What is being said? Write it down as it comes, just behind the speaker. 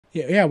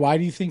Yeah, yeah. Why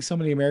do you think so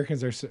many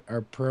Americans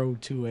are pro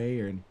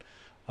 2A, and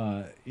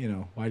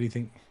why do you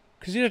think?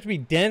 Because you have to be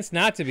dense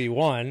not to be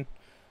one.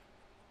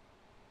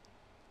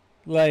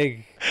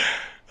 Like,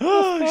 the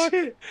Oh fuck?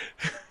 shit!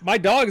 My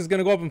dog is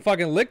gonna go up and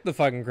fucking lick the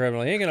fucking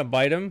criminal. He ain't gonna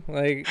bite him.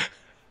 Like,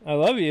 I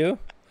love you.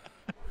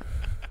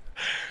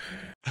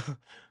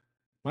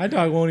 My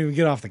dog won't even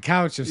get off the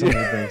couch if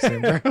somebody breaks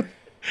in, bro.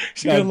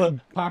 She gonna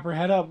God, pop her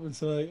head up and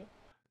say, like,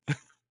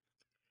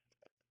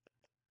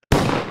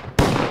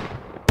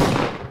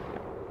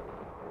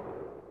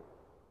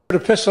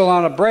 Put a pistol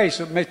on a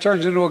brace,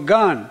 turns into a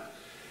gun.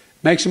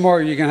 Makes it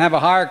more, you can have a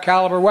higher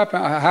caliber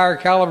weapon, a higher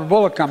caliber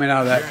bullet coming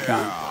out of that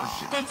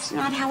gun. That's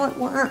not how it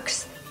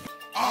works.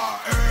 I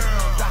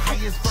am the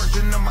highest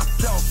version of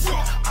myself.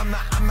 I'm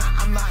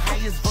the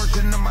highest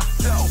version of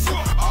myself.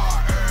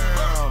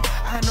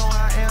 I know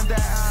I am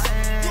that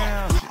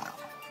I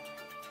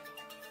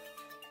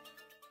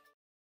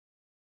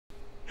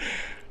am.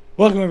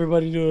 welcome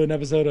everybody to an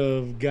episode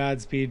of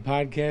Godspeed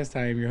Podcast.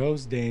 I am your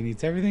host, Dan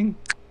Eats Everything.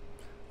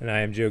 and I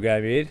am Joe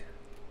Guy Mead.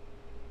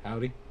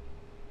 Howdy.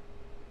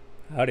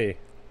 Howdy.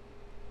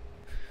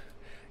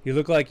 You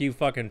look like you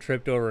fucking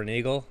tripped over an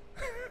eagle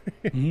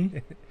Mm-hmm.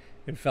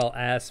 and fell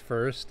ass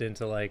first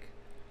into like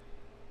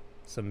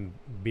some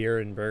beer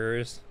and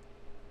burgers.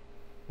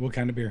 What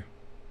kind of beer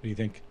do you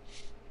think?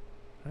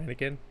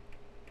 Heineken.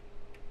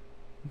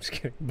 I'm just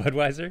kidding.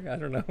 Budweiser? I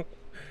don't know.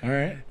 All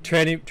right,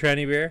 Tranny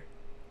beer.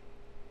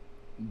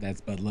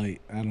 that's Bud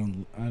Light. I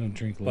don't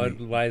drink light.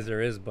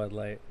 Budweiser is Bud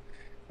Light.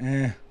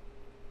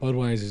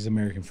 Budweiser's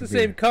American It's for the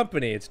beer. same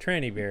company. It's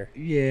tranny beer.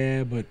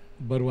 Yeah, but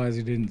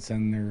Budweiser didn't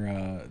send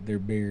their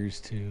beers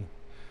to.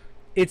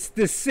 It's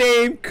the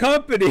same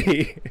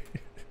company.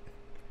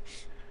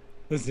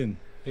 Listen,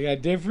 they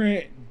got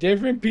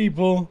different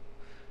people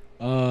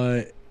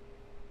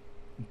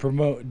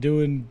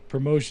doing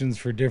promotions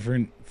for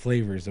different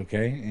flavors,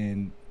 okay?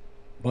 And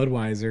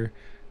Budweiser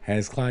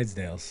has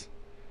Clydesdales.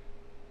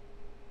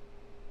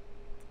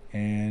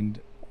 And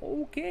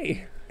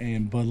Okay.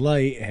 Bud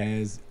Light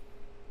has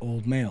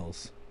old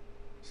males.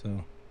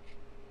 So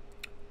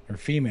or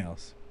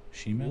females.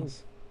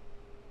 She-males?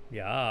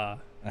 Yeah.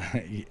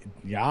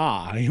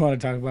 Yeah. You want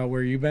to talk about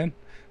where you been?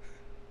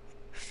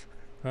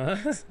 Huh?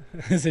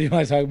 So you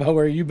want to talk about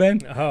where you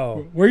been?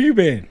 Oh, Where you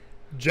been?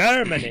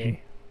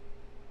 Germany.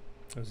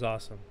 It was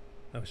awesome.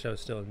 I wish I was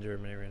still in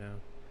Germany right now.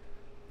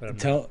 But I'm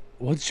not.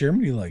 What's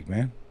Germany like,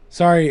 man?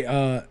 Sorry,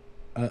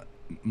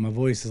 my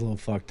voice is a little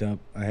fucked up.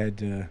 I had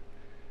to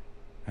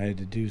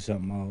do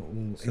something.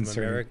 We'll Some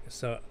insert.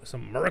 America,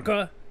 some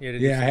America. You had to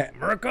do Yeah, some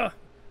America.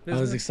 I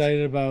was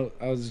excited about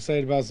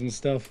some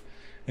stuff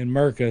in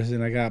Mercas,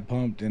 and I got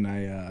pumped, and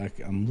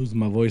I'm losing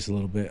my voice a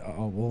little bit.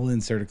 We'll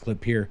insert a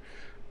clip here,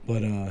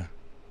 but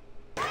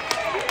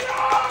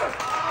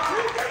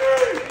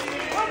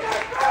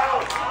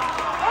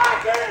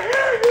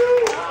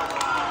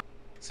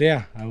so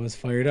yeah, I was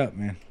fired up,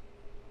 man.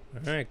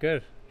 All right,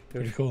 good.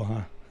 Pretty Good. cool,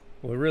 huh?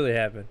 What really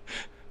happened?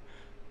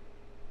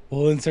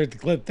 We'll insert the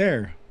clip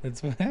there.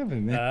 That's what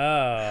happened, man.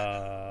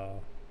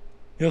 Oh,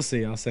 You'll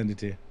see. I'll send it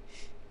to you.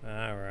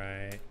 all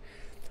right.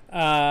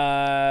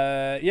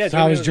 Yeah, So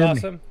how Germany was was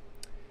Germany?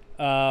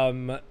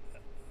 awesome.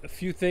 A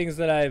few things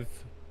that I've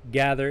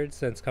gathered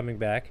since coming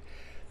back.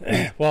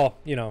 Well,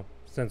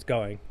 since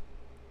going.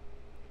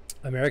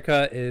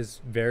 America is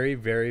very,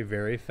 very,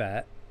 very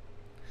fat.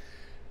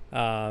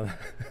 Um,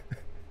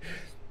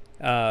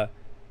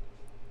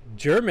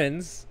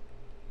 Germans,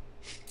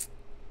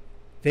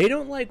 they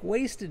don't like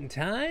wasting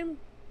time,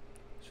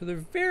 so they're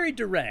very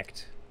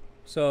direct.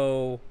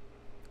 So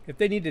if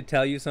they need to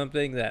tell you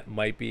something that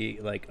might be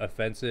like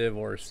offensive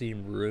or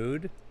seem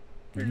rude,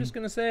 they're just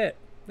gonna say it.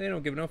 They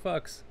don't give no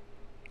fucks.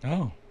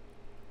 Oh,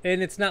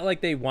 And it's not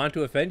like they want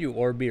to offend you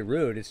or be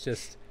rude. It's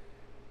just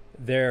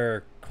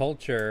their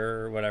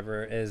culture or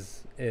whatever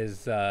is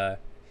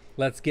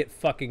let's get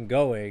fucking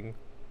going.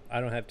 I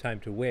don't have time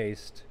to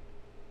waste.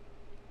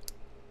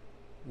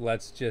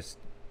 Let's just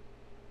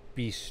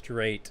be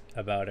straight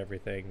about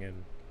everything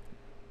and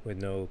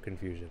with no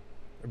confusion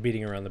or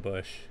beating around the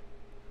bush.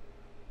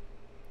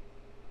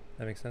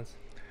 That makes sense?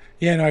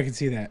 yeah, no, I can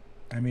see that.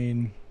 I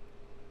mean,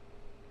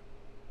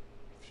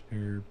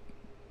 sure,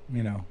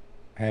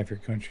 half your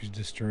country's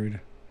destroyed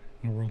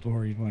in a world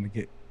war. You'd want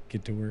to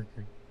get to work.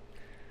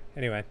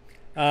 Anyway,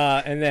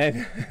 and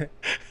then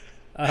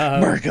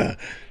America,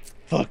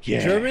 fuck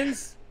yeah.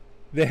 Germans,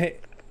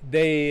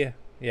 the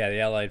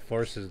Allied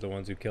forces are the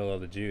ones who kill all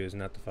the Jews,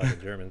 not the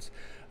fucking Germans.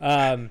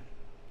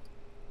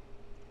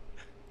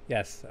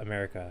 Yes,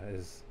 America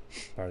is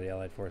part of the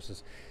Allied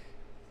forces.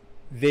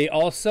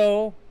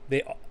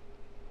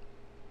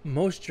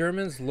 Most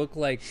Germans look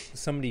like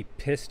somebody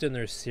pissed in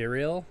their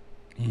cereal.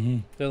 Mm-hmm.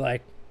 They're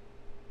like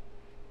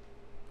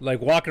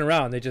walking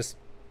around. They just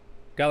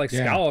got like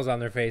Yeah. scowls on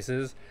their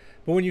faces.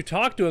 But when you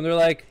talk to them, they're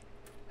like,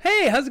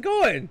 "Hey, how's it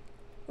going?"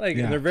 Like,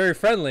 Yeah. and they're very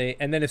friendly.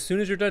 And then as soon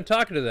as you're done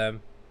talking to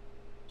them,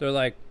 they're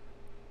like,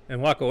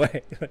 and walk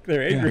away. Like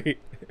they're Yeah. angry.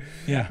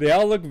 Yeah. They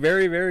all look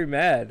very, very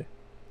mad.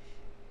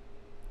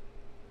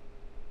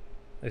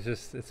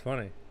 It's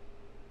funny.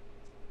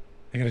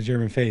 I got a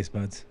German face,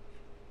 buds.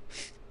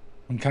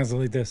 I'm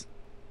constantly like this.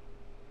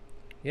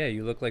 Yeah,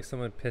 you look like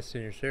someone pissed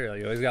in your cereal.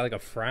 You always got like a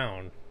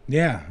frown.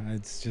 Yeah,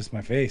 it's just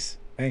my face.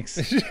 Thanks.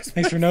 It's just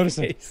Thanks for my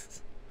noticing.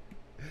 face.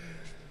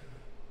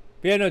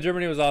 But yeah, no,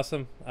 Germany was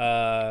awesome.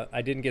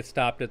 I didn't get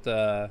stopped at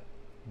the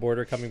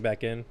border coming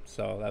back in,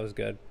 so that was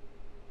good.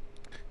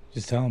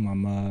 Just tell them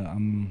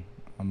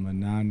I'm a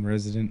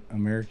non-resident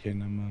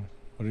American.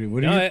 What are you?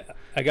 No,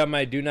 I got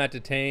my do not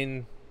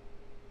detain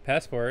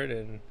passport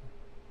and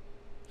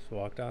just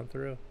walked on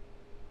through.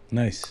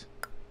 Nice.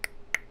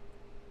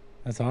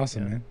 That's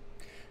awesome, Yeah. man.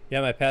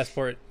 Yeah, my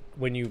passport,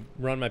 when you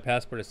run my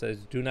passport, it says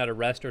do not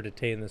arrest or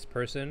detain this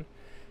person.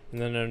 And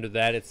then under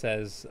that it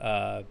says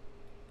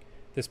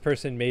this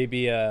person may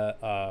be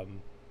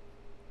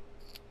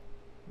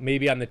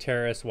maybe on the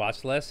terrorist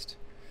watch list.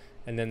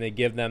 And then they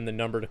give them the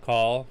number to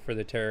call for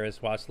the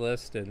terrorist watch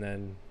list, and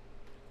then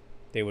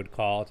they would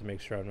call to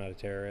make sure I'm not a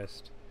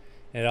terrorist.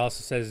 And it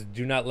also says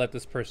do not let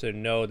this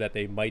person know that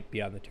they might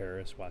be on the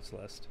terrorist watch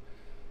list.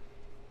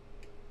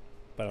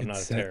 But I'm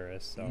not a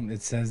terrorist, so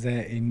It says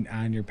that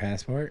on your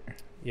passport.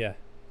 yeah.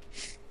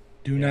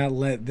 Do not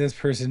let this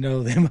person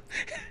know them.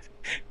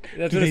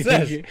 That's Do what it they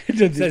think says. you-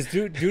 It says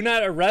do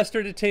not arrest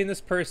or detain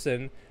this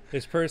person.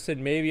 This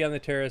person may be on the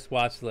terrorist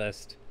watch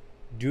list.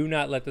 Do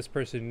not let this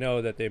person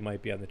know that they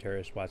might be on the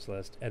terrorist watch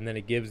list. And then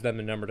it gives them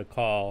the number to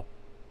call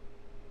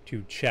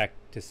to check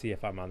to see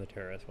if I'm on the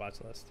terrorist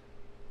watch list.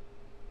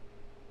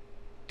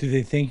 Do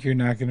they think you're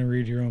not going to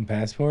read your own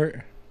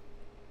passport?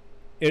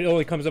 It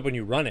only comes up when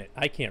you run it.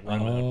 I can't run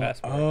my own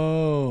passport.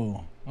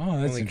 Oh, that's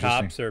only interesting.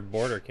 cops or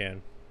border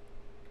can.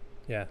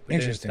 Yeah, but they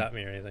didn't Interesting. stop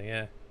me or anything.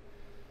 Yeah.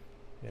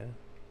 Yeah.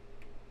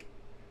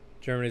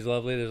 Germany's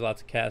lovely. There's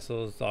lots of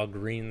castles. It's all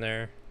green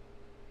there.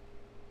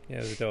 Yeah,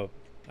 it was dope.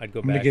 I'd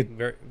go I'm gonna back. get-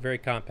 Very, very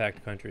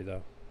compact country,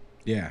 though.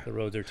 Yeah. The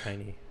roads are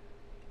tiny.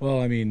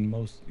 Well, I mean,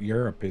 most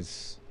Europe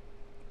is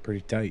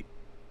pretty tight.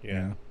 Yeah. You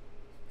know?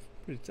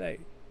 Pretty tight.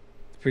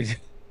 Pretty,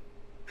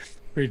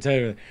 pretty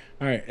tight. With it.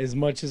 All right. As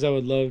much as I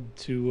would love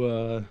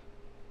to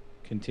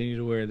continue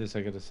to wear this,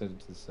 I gotta set it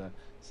to this.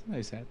 It's a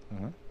nice hat.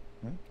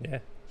 Yeah,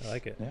 I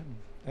like it. Yeah.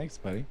 Thanks,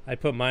 buddy. I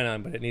put mine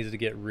on, but it needs to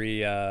get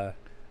remelded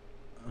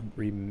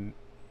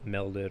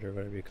or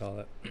whatever you call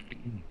it.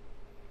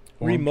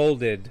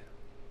 Remolded.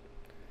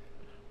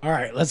 All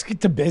right. Let's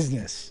get to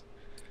business.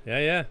 Yeah,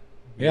 yeah.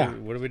 Yeah.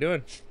 What are we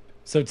doing?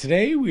 So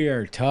today we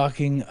are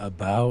talking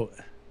about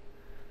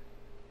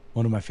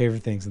one of my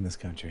favorite things in this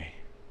country.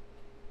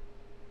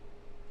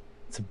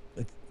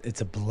 It's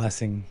a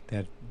blessing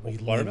that we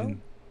live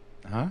Watermelon?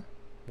 in. Huh?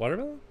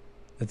 Watermelon?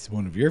 That's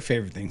one of your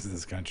favorite things in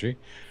this country.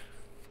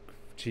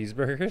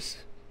 Cheeseburgers?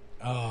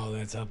 Oh,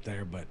 that's up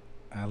there, but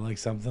I like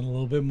something a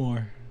little bit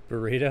more.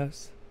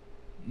 Burritos?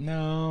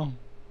 No.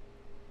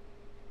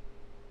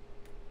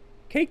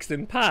 Cakes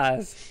and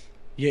pies?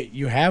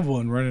 You have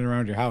one running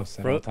around your house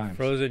at all times.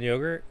 Frozen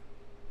yogurt?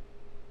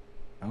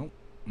 Oh.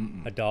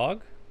 Mm-mm. A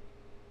dog?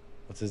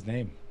 What's his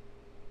name?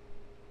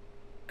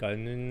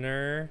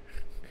 Gunner?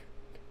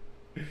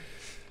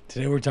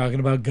 Today we're talking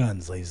about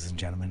guns, ladies and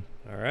gentlemen.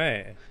 All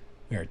right.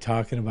 We are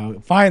talking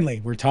about...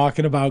 Finally, we're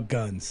talking about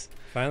guns.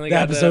 Finally The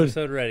got episode- the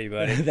episode ready,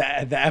 buddy.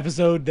 the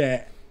episode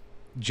that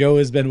Joe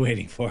has been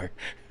waiting for.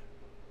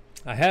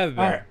 I have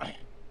been.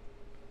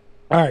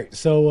 All right.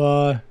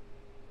 So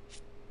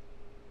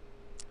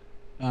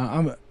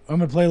I'm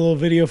gonna play a little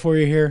video for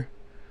you here.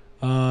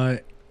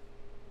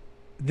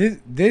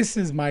 This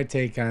is my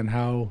take on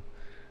how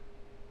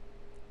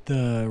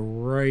the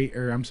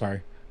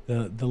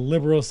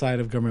liberal side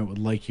of government would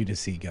like you to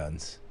see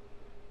guns.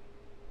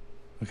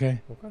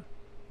 Okay. Okay.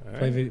 All right.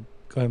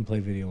 Go ahead and play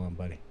video one,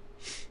 buddy.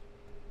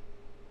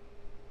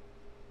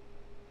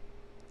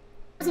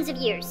 Thousands of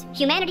years,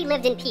 humanity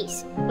lived in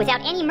peace,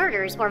 without any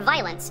murders or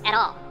violence at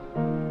all.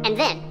 And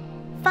then,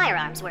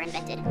 firearms were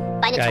invented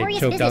by Guy notorious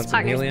choked down business some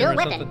partners helium Bill or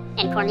Weapon something?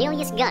 and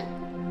Cornelius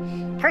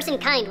Gunn.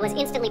 Personkind was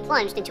instantly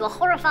plunged into a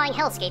horrifying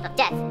hellscape of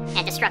death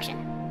and destruction.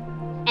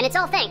 And it's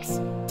all thanks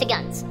to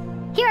guns.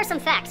 Here are some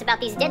facts about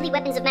these deadly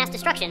weapons of mass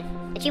destruction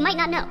that you might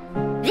not know.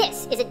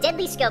 This is a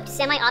deadly scoped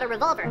semi-auto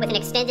revolver with an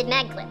extended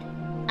mag clip.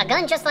 A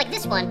gun just like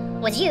this one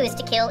was used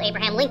to kill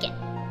Abraham Lincoln.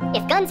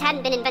 If guns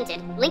hadn't been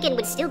invented, Lincoln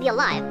would still be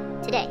alive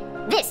today.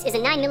 This is a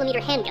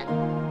 9mm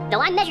handgun, though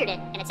I measured it,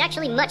 and it's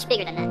actually much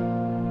bigger than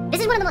that.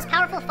 This is one of the most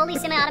powerful fully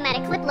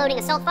semi-automatic clip-loading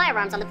assault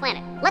firearms on the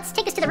planet. Let's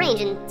take this to the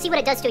range and see what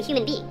it does to a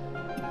human being.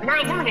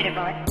 9mm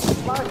bullet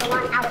blows the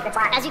lung out of the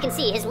body. As you can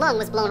see, his lung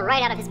was blown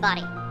right out of his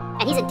body.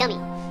 And he's a dummy.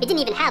 He didn't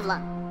even have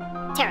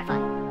lung.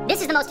 Terrifying.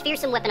 This is the most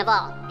fearsome weapon of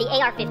all, the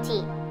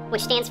AR-15,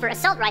 which stands for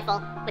Assault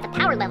Rifle with a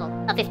power level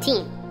of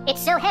 15.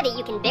 It's so heavy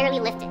you can barely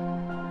lift it.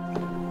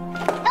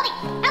 Help me!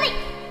 Help me!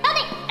 Help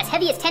me! As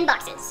heavy as 10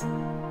 boxes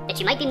that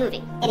you might be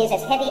moving. It is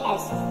as heavy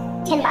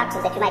as 10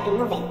 boxes that you might be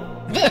moving.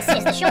 This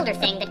is the shoulder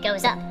thing that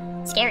goes up.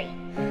 Scary.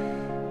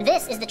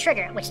 This is the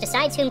trigger, which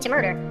decides whom to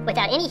murder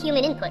without any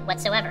human input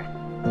whatsoever.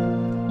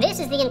 This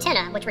is the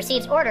antenna, which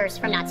receives orders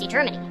from Nazi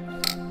Germany.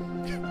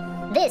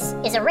 This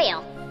is a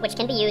rail, which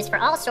can be used for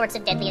all sorts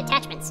of deadly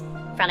attachments,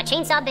 from a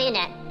chainsaw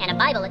bayonet and a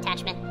Bible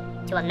attachment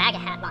to a MAGA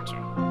hat launcher.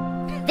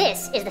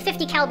 This is the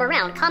 50 caliber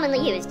round commonly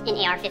used in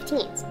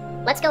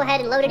AR-15s. Let's go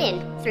ahead and load it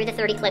in through the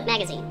 30 clip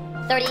magazine.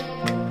 30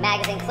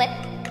 magazine clip.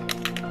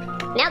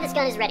 Now this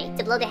gun is ready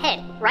to blow the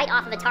head right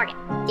off of a target,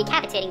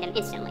 decapitating them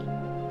instantly.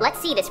 Let's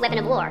see this weapon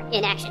of war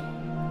in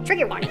action.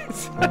 Trigger warning.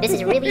 This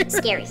is really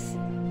scary.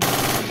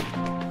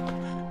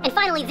 And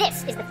finally,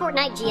 this is the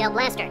Fortnite GL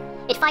Blaster.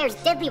 It fires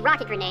deadly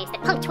rocket grenades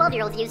that punk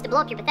 12-year-olds use to blow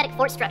up your pathetic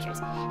fort structures.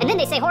 And then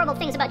they say horrible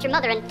things about your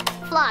mother and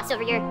floss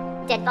over your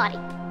dead body.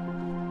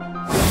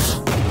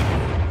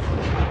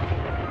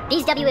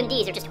 These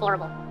WMDs are just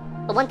horrible.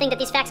 But one thing that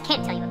these facts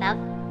can't tell you about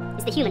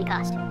is the human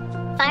cost.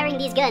 Firing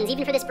these guns,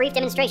 even for this brief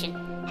demonstration,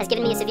 has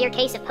given me a severe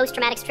case of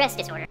post-traumatic stress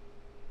disorder.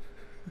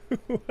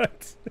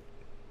 What?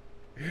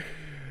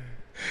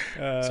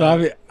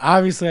 So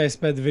obviously I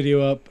sped the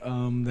video up.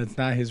 That's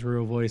not his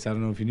real voice. I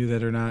don't know if you knew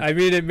that or not. I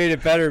mean, it made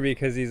it better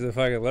because he's a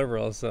fucking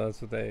liberal, so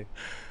that's what they...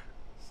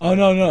 Oh,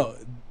 no.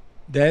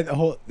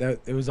 That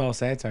it was all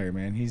satire,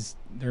 man.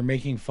 They're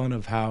making fun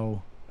of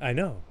how... I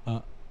know.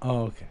 Oh,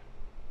 okay.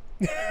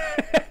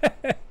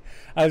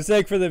 I was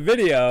saying for the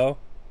video,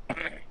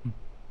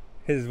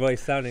 his voice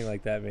sounding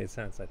like that made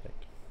sense, I think.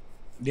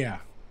 Yeah,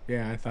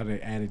 I thought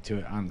it added to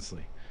it,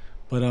 honestly.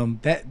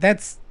 But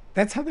that's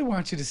how they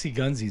want you to see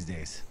guns these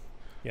days.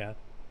 Yeah.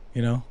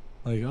 You know,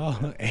 like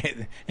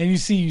and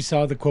you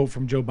saw the quote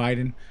from Joe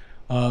Biden.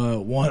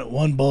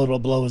 One bullet will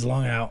blow his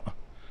lung out.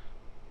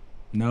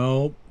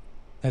 Nope,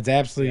 that's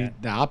absolutely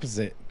the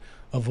opposite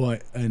of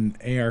what an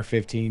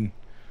AR-15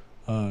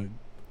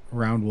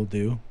 round will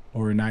do,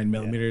 or a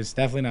 9mm. It's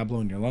definitely not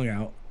blowing your lung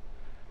out,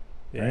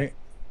 right?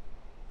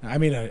 I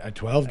mean, a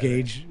 12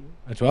 gauge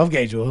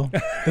will.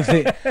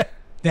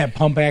 That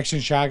pump action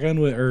shotgun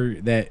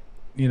that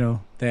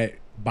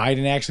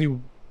Biden actually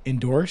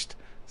endorsed.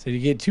 So you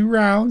get 2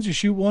 rounds, you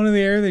shoot one in the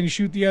air, then you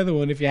shoot the other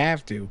one if you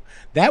have to.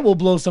 That will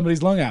blow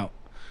somebody's lung out.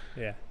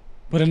 Yeah.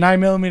 But a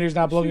 9mm is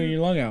not blowing your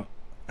lung out.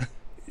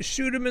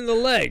 Shoot him in the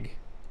leg.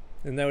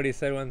 Isn't that what he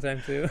said one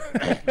time too?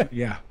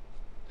 Yeah.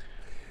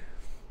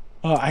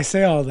 I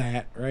say all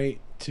that, right,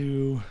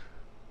 to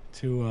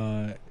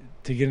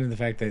get into the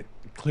fact that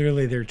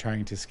clearly they're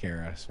trying to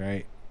scare us,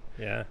 right?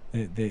 Yeah.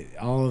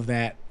 All of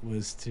that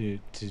was to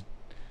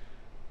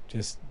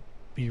just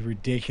be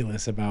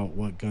ridiculous about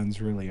what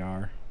guns really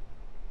are.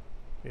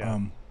 Yeah.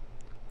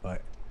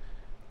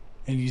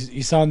 And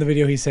you saw in the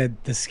video he said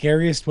the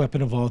scariest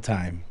weapon of all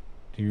time.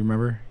 Do you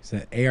remember? He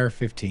said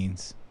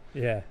AR-15s.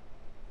 Yeah.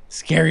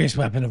 Scariest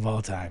weapon of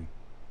all time.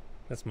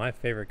 That's my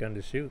favorite gun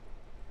to shoot.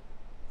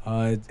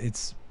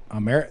 It's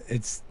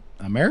American.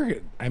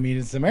 I mean,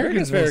 it's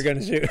Americans' favorite gun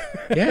to shoot.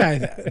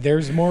 Yeah,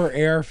 there's more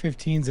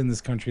AR-15s in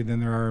this country than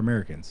there are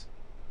Americans.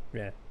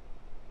 Yeah.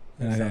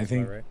 And I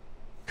think right.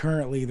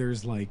 Currently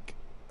there's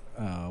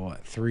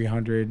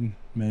 300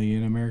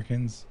 million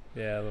Americans.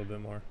 Yeah, a little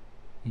bit more.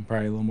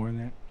 Probably a little more than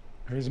that.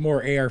 There's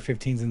more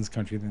AR-15s in this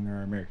country than there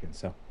are Americans.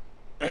 So,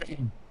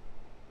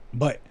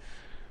 but,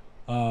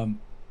 the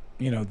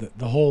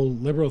whole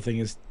liberal thing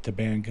is to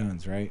ban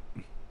guns, right?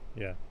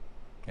 Yeah.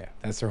 Yeah,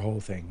 that's their whole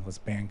thing. Let's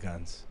ban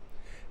guns.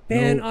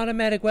 Ban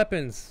automatic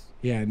weapons.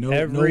 Yeah, no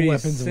every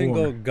weapons of war.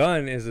 single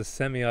gun is a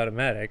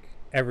semi-automatic.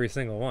 Every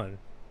single one.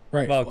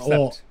 Right. Well,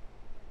 except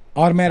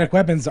automatic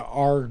weapons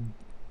are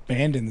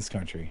banned in this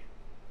country.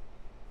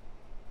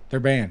 They're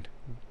banned.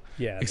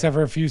 Yeah. Except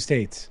for a few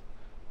states.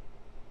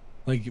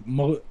 Like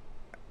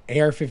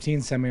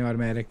AR-15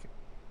 semi-automatic.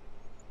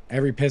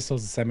 Every pistol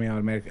is a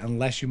semi-automatic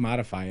unless you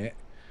modify it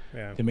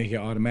to make it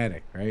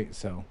automatic, right?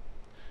 So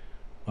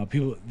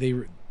people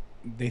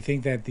they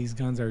think that these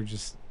guns are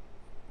just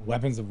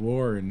weapons of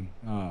war, and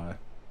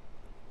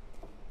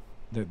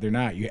they're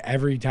not.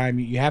 Every time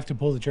you have to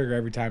pull the trigger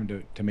every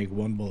time to make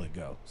one bullet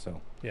go.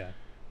 So yeah,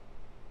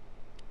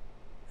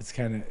 it's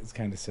kind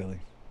of silly.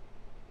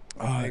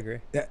 I agree.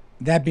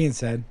 That being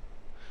said,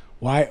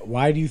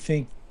 why do you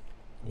think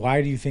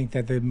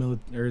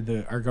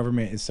that our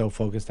government is so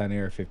focused on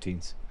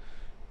AR-15s?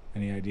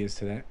 Any ideas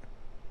to that?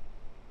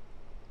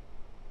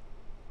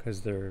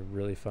 Because they're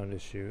really fun to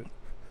shoot.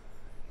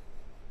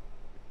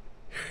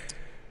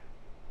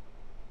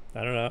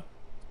 I don't know.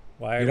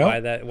 Why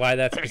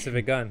that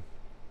specific gun?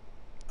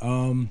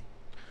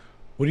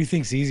 What do you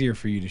think's easier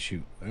for you to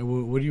shoot?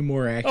 What are you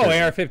more accurate? Oh,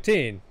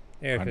 AR-15.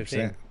 AR-15.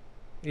 100%.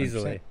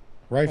 Easily.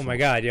 Rifle. Oh my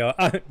God, yo!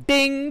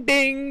 Ding,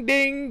 ding,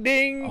 ding,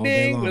 ding, All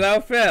day ding, long.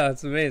 without fail.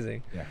 It's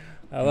amazing. Yeah,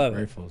 I love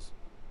rifles.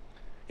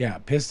 Yeah,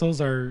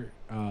 pistols are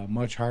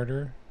much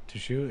harder to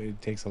shoot.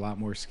 It takes a lot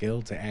more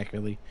skill to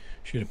accurately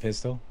shoot a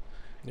pistol.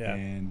 Yeah.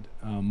 And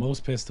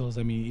most pistols,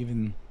 I mean,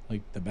 even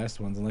like the best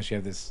ones, unless you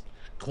have this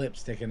clip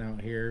sticking out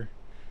here,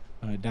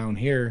 down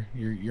here,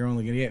 you're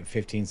only gonna get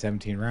 15,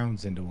 17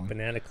 rounds into one.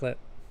 Banana clip.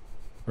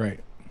 Right.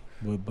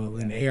 But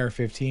an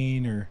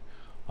AR-15 or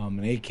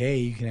an AK,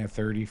 you can have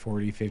 30,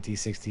 40, 50,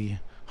 60,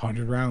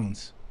 100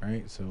 rounds,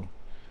 right? So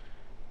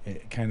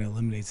it kind of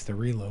eliminates the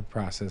reload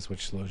process,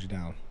 which slows you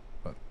down.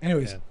 But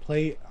anyways,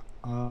 play.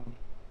 The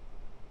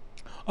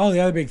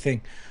other big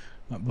thing,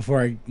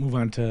 before I move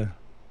on to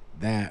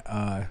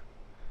that,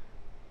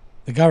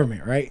 the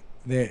government, right?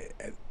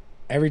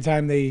 every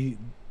time you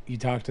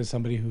talk to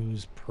somebody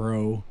who's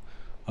pro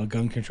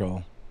gun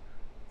control,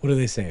 what do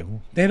they say?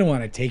 They don't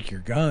want to take your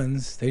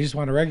guns. They just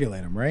want to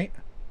regulate them, right?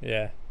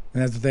 Yeah.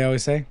 And that's what they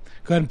always say.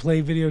 Go ahead and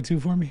play video 2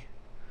 for me.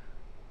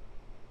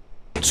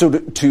 So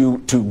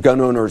to gun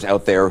owners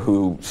out there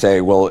who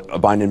say, well, a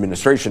Biden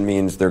administration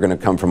means they're going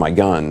to come for my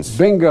guns.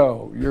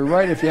 Bingo. You're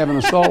right if you have an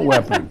assault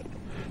weapon.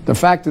 The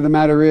fact of the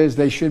matter is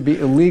they should be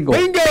illegal.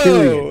 Bingo!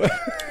 Period.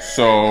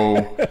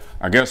 So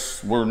I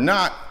guess we're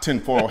not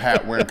tinfoil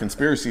hat wearing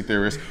conspiracy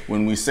theorists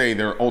when we say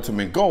their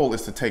ultimate goal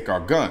is to take our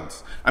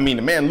guns. I mean,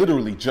 the man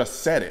literally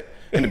just said it.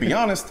 And to be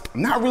honest,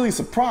 I'm not really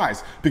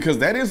surprised because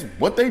that is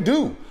what they do.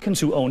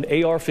 Americans who own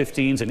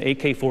AR-15s and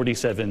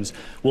AK-47s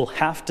will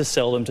have to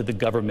sell them to the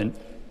government,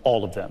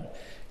 all of them.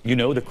 You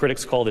know, the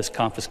critics call this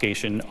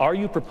confiscation. Are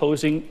you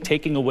proposing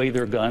taking away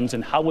their guns,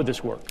 and how would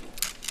this work?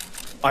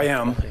 I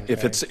am.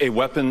 If it's a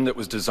weapon that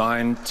was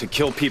designed to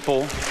kill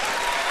people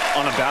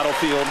on a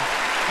battlefield,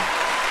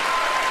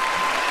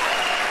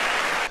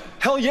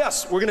 hell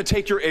yes, we're going to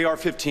take your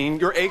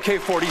AR-15, your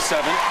AK-47. We're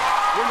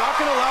not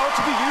going to allow it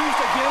to be used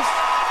against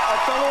our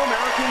fellow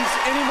Americans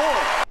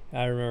anymore.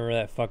 I remember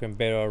that fucking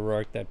Beto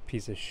O'Rourke, that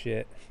piece of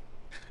shit.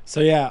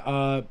 So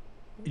yeah,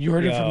 you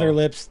heard it from their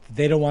lips.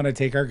 They don't want to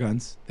take our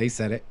guns. They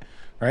said it,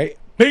 right?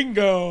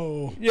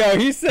 Bingo! Yo,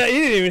 he didn't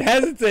even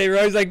hesitate,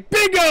 right? He's like,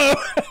 bingo!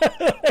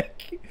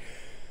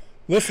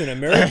 Listen,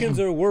 Americans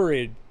are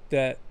worried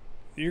that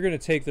you're going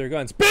to take their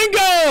guns.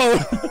 Bingo!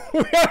 We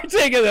are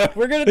taking them.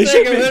 We're going to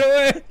take them right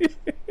away.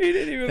 He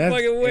didn't even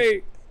fucking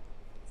wait.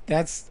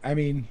 I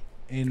mean,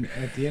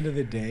 at the end of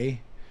the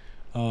day,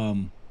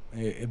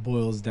 it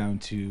boils down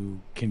to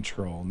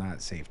control,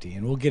 not safety.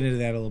 And we'll get into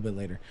that a little bit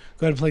later.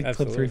 Go ahead and play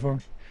clip 3 for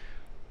me.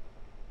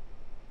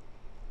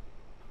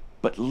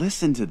 But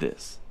listen to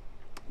this.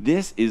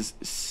 This is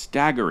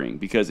staggering,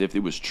 because if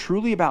it was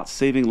truly about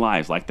saving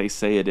lives like they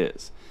say it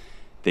is,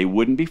 they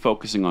wouldn't be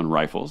focusing on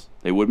rifles.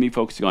 They wouldn't be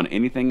focusing on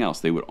anything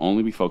else. They would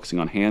only be focusing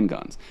on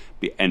handguns.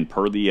 And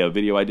per the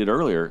video I did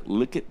earlier,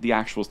 look at the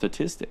actual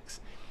statistics.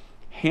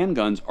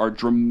 Handguns are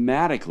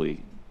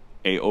dramatically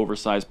a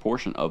oversized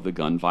portion of the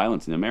gun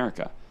violence in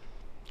America.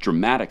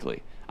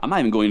 Dramatically. I'm not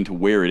even going into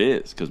where it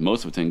is, because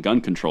most of it's in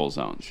gun control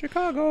zones.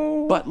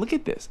 Chicago. But look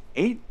at this.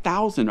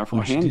 8,000 are from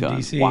Washington,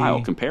 handguns, DC.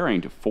 while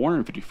comparing to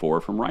 454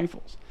 from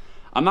rifles.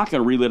 I'm not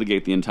going to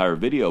relitigate the entire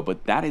video,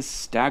 but that is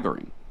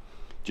staggering.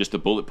 Just a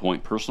bullet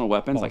point personal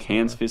weapons like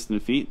hands, fists,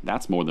 and feet,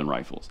 that's more than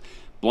rifles.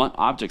 Blunt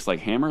objects like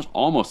hammers,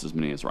 almost as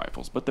many as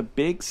rifles. But the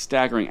big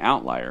staggering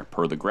outlier,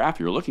 per the graph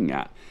you're looking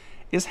at,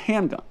 is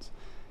handguns.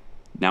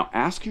 Now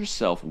ask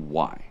yourself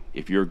why.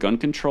 If you're a gun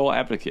control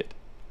advocate,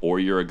 or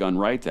you're a gun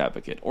rights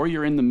advocate, or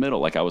you're in the middle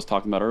like I was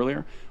talking about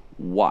earlier,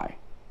 why?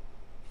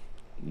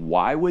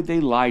 Why would they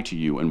lie to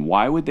you, and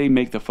why would they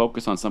make the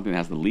focus on something that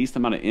has the least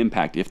amount of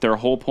impact if their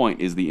whole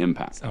point is the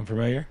impact? Sound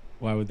familiar?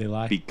 Why would they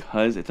lie?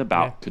 Because it's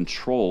about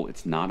control.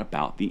 It's not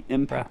about the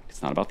impact.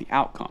 It's not about the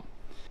outcome.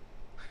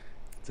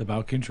 It's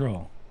about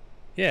control.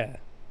 Yeah.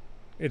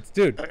 It's,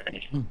 dude.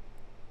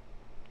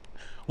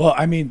 Well,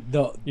 I mean,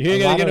 you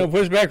ain't gonna get no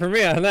pushback from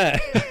me on that.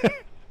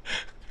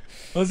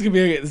 Well, this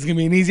is gonna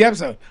be an easy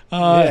episode.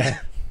 A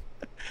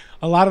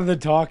lot of the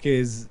talk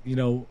is,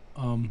 and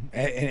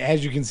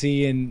as you can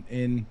see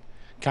in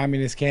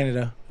communist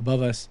Canada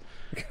above us,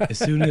 as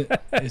soon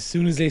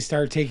as they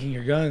start taking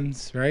your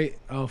guns, right?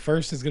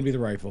 First it's gonna be the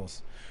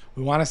rifles.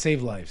 We want to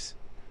save lives,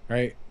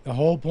 right? The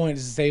whole point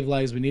is to save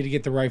lives. We need to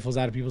get the rifles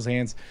out of people's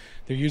hands.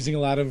 They're using a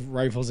lot of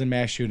rifles in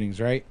mass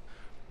shootings, right?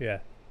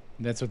 Yeah.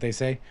 That's what they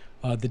say.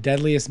 The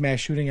deadliest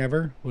mass shooting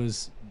ever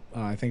was,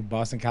 I think,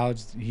 Boston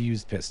College. He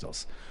used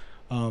pistols.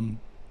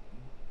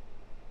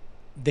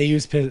 They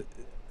use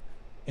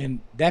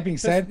and that being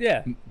said,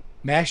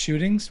 mass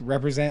shootings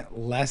represent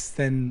less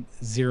than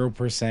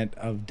 0%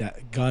 of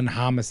gun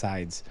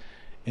homicides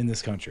in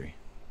this country.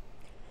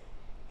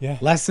 Yeah,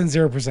 less than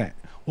 0%.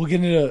 We'll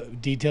get into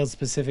detailed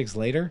specifics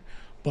later,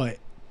 but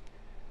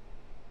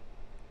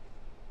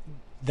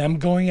them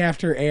going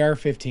after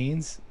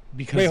AR-15s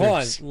because wait,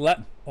 hold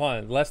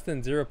on, less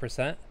than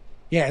 0%.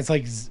 Yeah, it's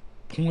like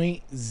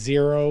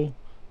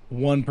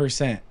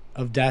 0.01%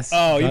 of deaths.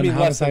 Oh, you mean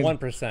less than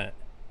homicides. 1%?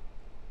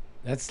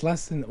 That's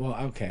less than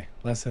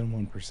less than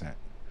 1%.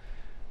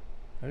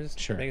 I'm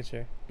just making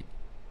sure.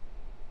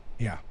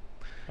 Yeah,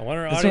 I want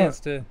our audience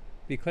to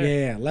be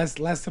clear. Yeah, less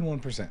than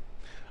 1%.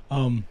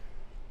 I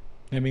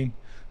mean,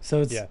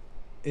 so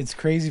it's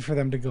crazy for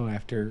them to go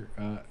after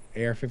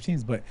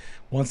AR-15s, but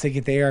once they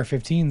get the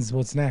AR-15s,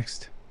 what's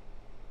next?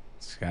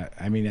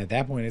 At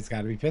that point, it's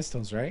got to be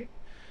pistols, right?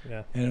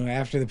 Yeah. And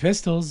after the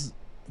pistols,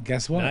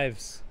 guess what?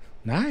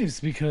 Knives,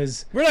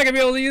 because we're not gonna be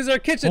able to use our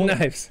kitchen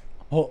knives.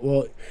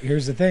 Well,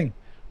 here's the thing.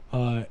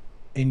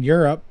 In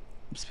Europe,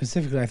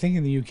 specifically, I think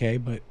in the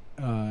UK, but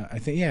I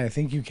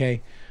think UK,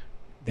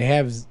 they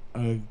have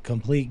a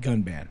complete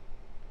gun ban.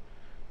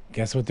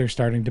 Guess what they're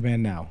starting to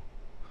ban now?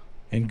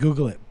 And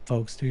Google it,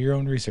 folks. Do your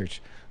own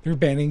research. They're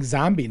banning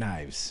zombie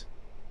knives.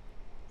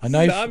 A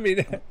knife. Zombie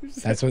knives.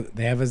 That's what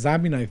they have, a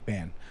zombie knife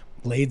ban.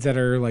 Blades that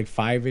are like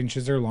 5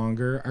 inches or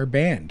longer are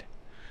banned.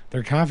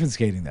 They're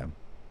confiscating them.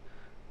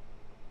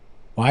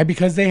 Why?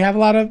 Because they have a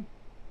lot of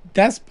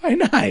deaths by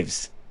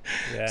knives.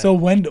 Yeah. So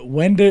when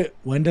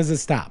does it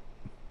stop?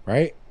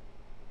 Right?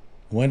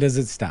 When does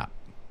it stop?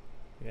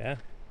 Yeah.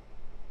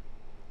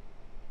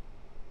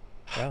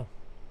 Well,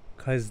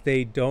 because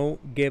they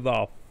don't give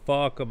a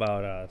fuck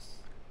about us.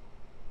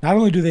 Not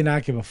only do they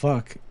not give a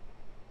fuck,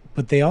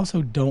 but they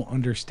also don't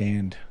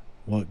understand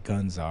what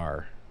guns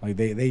are. Like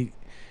they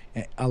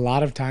a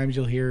lot of times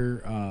you'll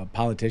hear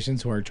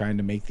politicians who are trying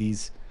to make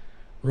these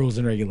rules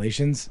and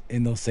regulations,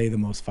 and they'll say the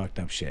most fucked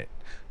up shit.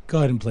 Go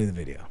ahead and play the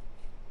video.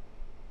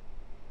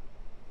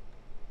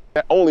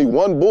 That only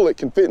one bullet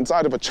can fit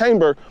inside of a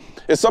chamber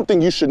is something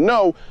you should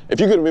know if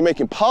you're going to be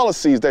making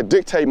policies that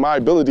dictate my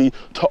ability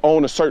to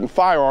own a certain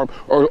firearm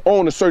or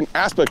own a certain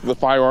aspect of the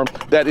firearm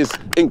that is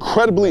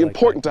incredibly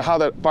important to how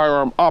that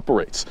firearm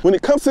operates. When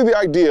it comes to the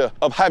idea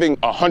of having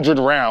 100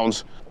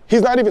 rounds,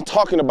 he's not even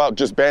talking about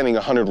just banning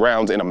 100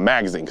 rounds in a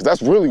magazine, because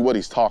that's really what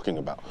he's talking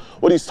about.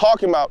 What he's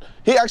talking about,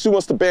 he actually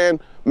wants to ban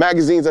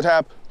magazines that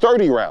have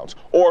 30 rounds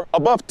or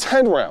above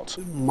 10 rounds.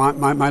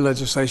 My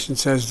legislation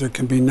says there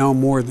can be no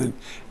more than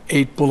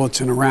 8 bullets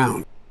in a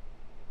round.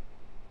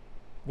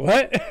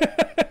 What?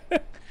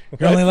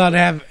 You're only allowed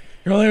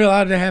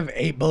to have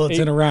 8 bullets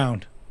in a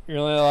round. You're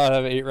only allowed to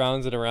have 8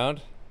 rounds in a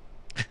round?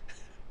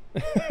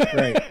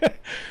 Right.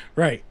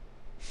 Right.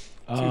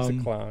 He's a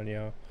clown,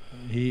 yo.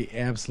 He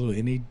absolutely,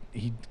 and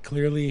he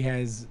clearly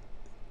has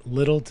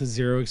little to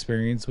zero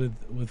experience with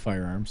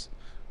firearms.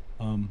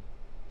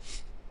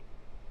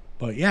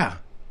 But yeah,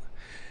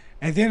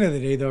 at the end of the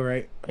day, though,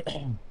 right?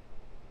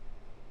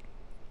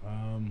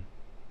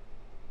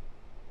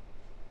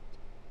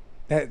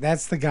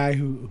 That's the guy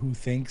who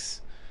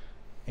thinks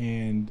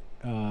and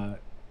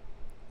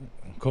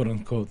quote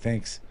unquote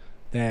thinks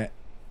that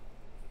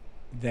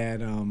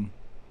the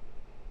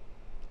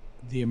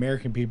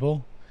American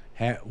people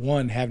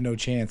have no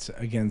chance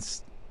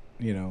against,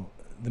 the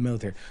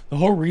military. The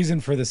whole reason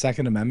for the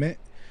Second Amendment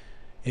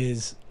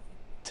is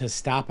to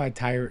stop a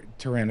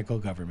tyrannical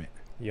government.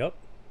 Yep.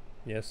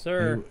 Yes,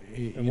 sir.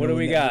 And what do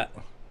we got?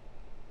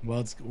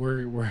 Well, we're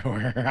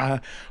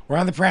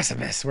on the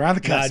precipice. We're on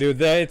the cusp. Nah,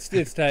 dude, it's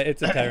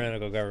a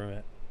tyrannical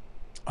government.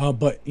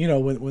 But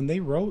when they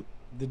wrote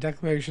the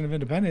Declaration of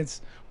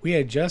Independence, we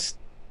had just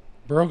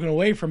broken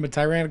away from a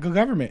tyrannical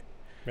government.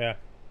 Yeah.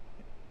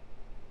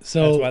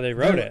 So that's why they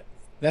wrote it.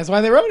 That's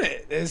why they wrote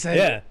it. They said,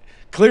 yeah.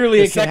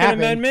 Clearly, it can happen.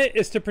 The Second Amendment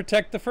is to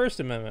protect the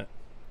First Amendment.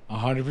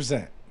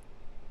 100%.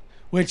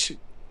 Which,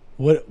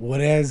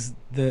 what has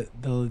the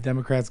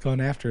Democrats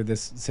gone after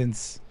this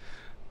since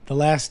the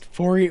last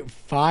 4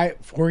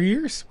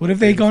 years? What have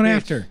they gone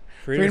after?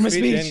 Freedom of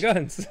speech and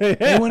guns.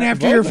 They went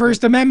after your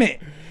First Amendment,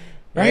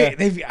 right?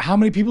 Yeah. How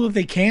many people have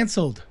they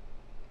canceled?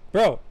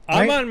 Bro,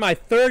 I'm on my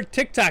 3rd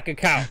TikTok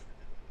account.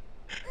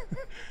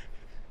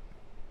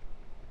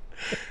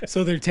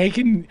 So they're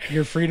taking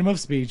your freedom of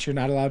speech. You're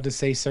not allowed to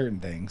say certain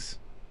things,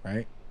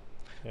 right?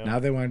 Yep. Now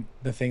they want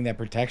the thing that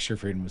protects your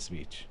freedom of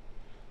speech.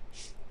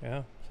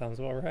 Yeah, sounds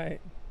about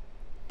right.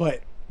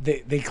 But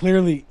they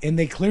clearly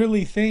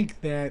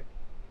think that,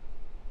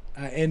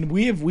 and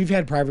we've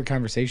had private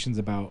conversations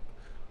about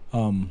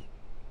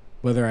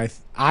whether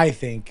I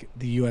think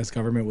the U.S.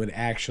 government would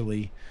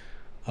actually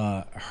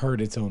hurt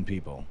its own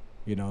people.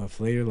 If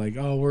they're like,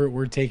 oh,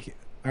 we're taking,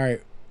 all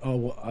right,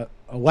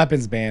 a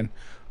weapons ban.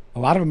 A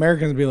lot of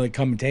Americans would be like,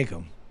 come and take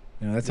them.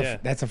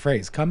 That's a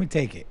phrase. Come and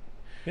take it.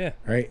 Yeah.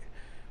 Right.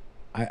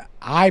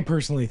 I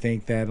personally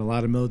think that a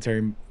lot of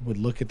military would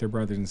look at their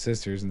brothers and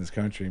sisters in this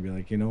country and be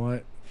like, you know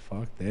what?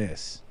 Fuck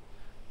this.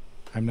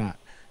 I'm not.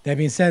 That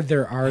being said,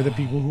 there are the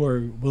people who are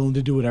willing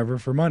to do whatever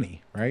for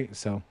money, right?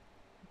 So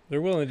they're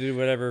willing to do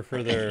whatever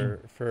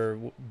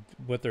for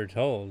what they're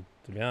told,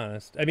 to be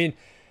honest. I mean,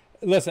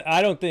 listen,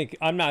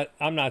 I'm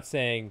not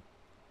saying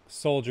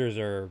soldiers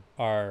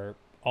are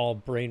all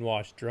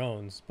brainwashed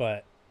drones,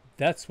 but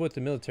that's what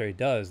the military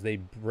does. They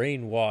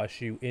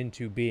brainwash you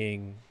into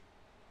being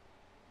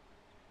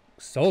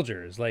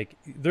soldiers. Like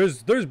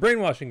there's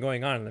brainwashing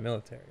going on in the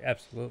military,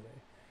 absolutely.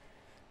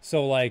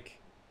 So like,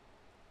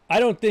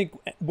 I don't think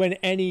when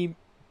any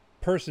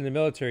person in the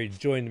military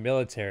join the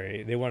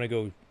military, they want to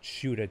go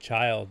shoot a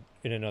child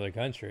in another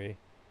country,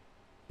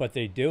 but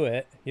they do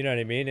it. You know what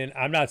I mean? And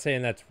I'm not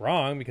saying that's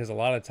wrong, because a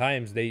lot of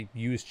times they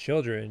use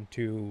children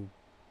to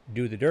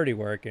do the dirty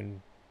work and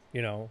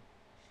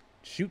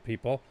shoot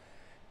people.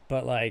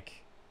 But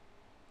like,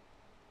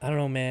 I don't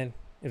know, man.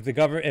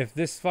 If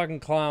this fucking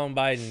clown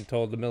Biden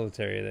told the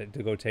military that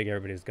to go take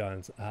everybody's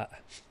guns,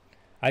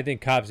 I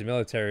think cops and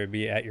military would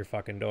be at your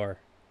fucking door.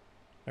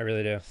 I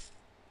really do.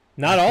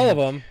 Not all of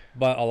them,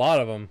 but a lot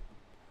of them.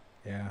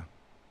 Yeah.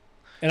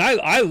 And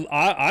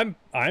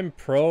I'm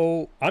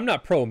pro. I'm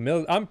not pro.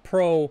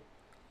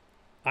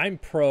 I'm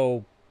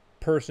pro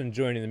person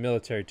joining the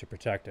military to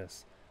protect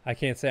us. I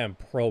can't say I'm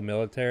pro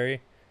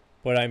military,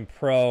 but I'm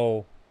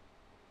pro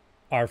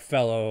our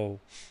fellow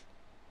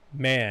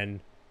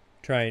man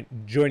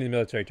joining the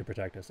military to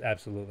protect us.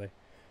 Absolutely.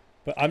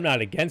 But I'm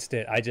not against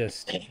it. I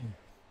just,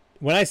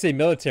 when I say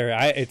military,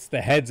 it's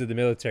the heads of the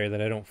military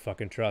that I don't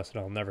fucking trust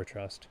and I'll never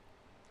trust.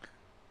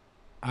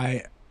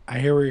 I I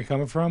hear where you're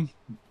coming from.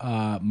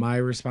 My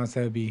response to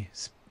that would be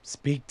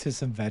speak to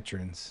some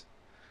veterans.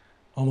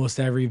 Almost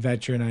every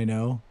veteran I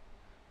know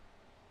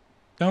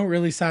don't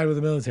really side with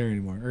the military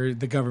anymore or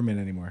the government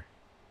anymore.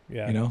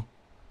 Yeah. You know,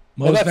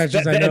 Well, most that's-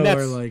 veterans I that- know and are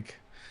that's- like,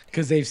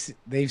 because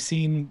they've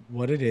seen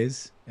what it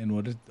is and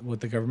what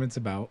the government's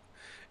about,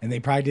 and they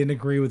probably didn't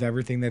agree with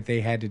everything that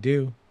they had to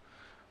do,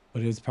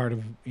 but it was part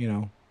of, you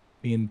know,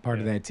 being part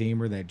of that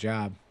team or that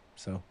job.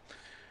 So,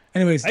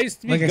 anyways, I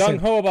used to be like I gung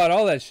said, ho about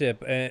all that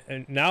shit,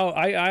 and now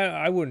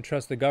I wouldn't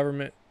trust the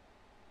government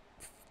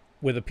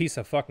with a piece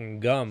of fucking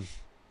gum.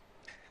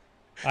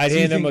 I'd So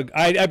you hand him think-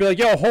 I'd be like,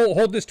 yo,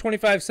 hold this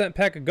 25-cent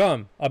pack of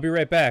gum. I'll be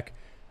right back.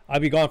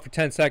 I'd be gone for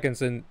 10 seconds,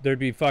 and there'd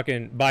be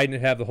fucking Biden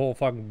would have the whole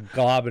fucking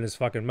glob in his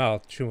fucking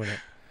mouth, chewing it.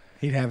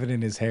 he'd have it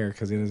in his hair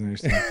because he doesn't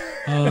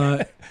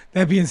understand.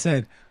 That being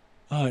said,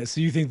 so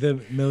you think the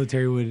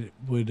military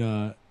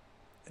would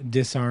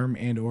disarm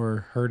and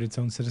or hurt its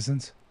own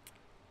citizens?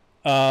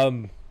 A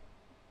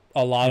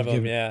lot of You've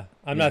them, given- yeah.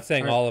 I'm yeah. not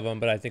saying Alright. all of them,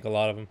 but I think a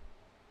lot of them.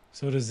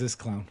 So does this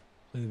clown.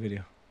 Play the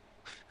video.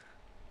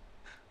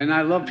 And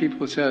I love people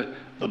who say,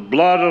 the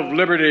blood of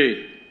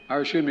liberty,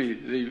 or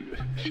the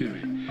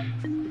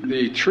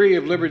tree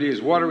of liberty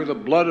is watered with the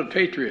blood of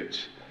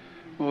patriots.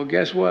 Well,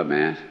 guess what,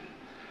 man?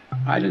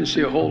 I didn't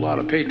see a whole lot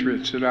of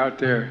patriots that are out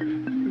there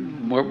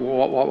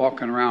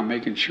walking around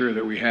making sure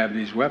that we have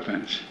these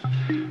weapons.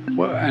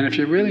 Well, and if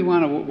you really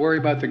want to worry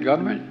about the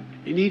government,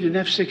 you need an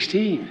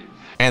F-16.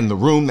 And the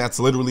room that's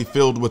literally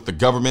filled with the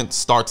government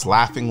starts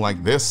laughing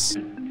like this.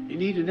 You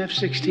need an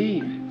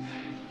F-16.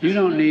 You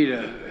don't need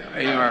a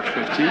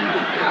AR-15.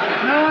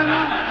 No,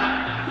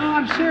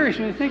 I'm serious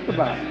when you think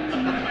about it.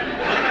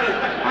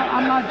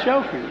 I'm not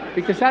joking,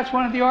 because that's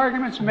one of the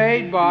arguments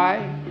made by,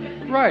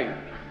 right,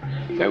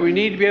 that we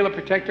need to be able to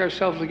protect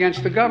ourselves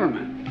against the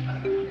government.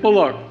 Well,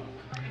 look.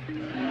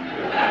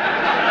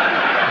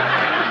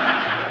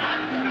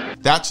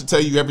 That should tell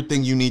you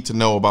everything you need to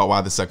know about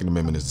why the Second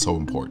Amendment is so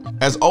important.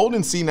 As old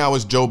and senile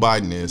as Joe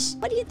Biden is,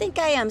 What do you think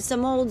I am,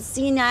 some old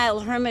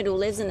senile hermit who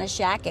lives in a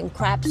shack and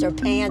craps her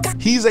pants?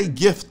 he's a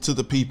gift to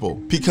the people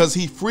because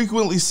he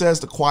frequently says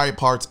the quiet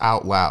parts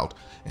out loud.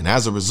 And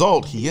as a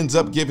result, he ends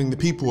up giving the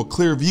people a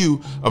clear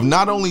view of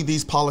not only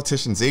these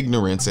politicians'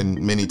 ignorance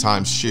and many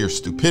times sheer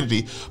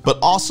stupidity, but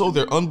also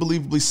their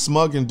unbelievably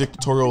smug and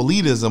dictatorial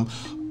elitism.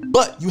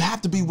 But you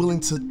have to be willing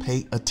to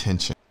pay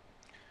attention.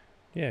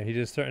 Yeah, he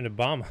just threatened to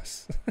bomb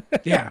us.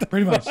 Yeah,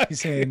 pretty much. He's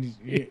saying,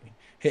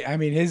 I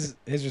mean, his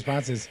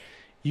response is,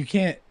 you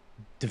can't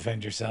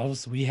defend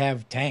yourselves. We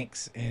have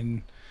tanks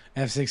and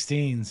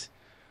F-16s.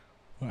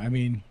 I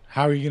mean,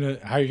 how are you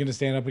gonna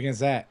stand up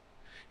against that?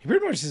 He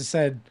pretty much just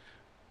said,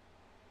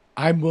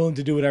 I'm willing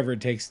to do whatever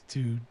it takes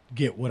to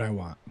get what I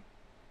want.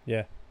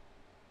 Yeah.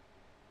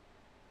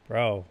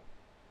 Bro.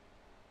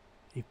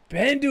 You've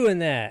been doing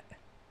that.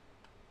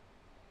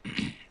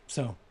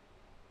 So,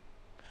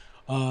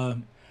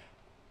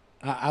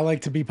 I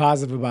like to be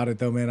positive about it,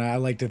 though, man. I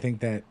like to think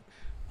that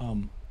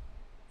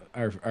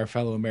our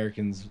fellow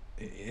Americans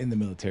in the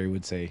military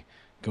would say,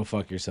 "Go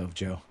fuck yourself,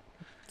 Joe."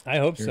 I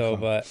hope You're so,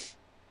 fine.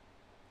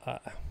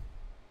 but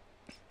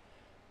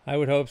I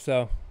would hope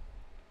so.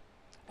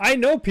 I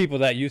know people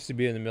that used to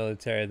be in the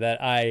military that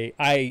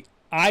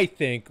I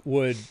think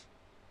would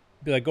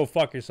be like, "Go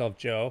fuck yourself,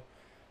 Joe,"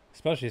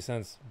 especially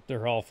since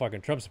they're all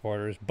fucking Trump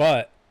supporters.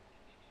 But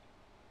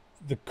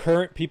the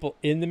current people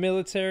in the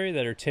military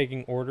that are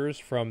taking orders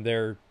from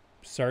their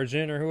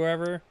sergeant or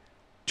whoever,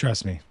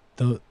 Trust me,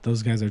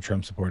 those guys are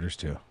Trump supporters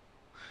too.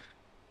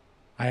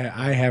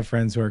 I have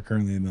friends who are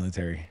currently in the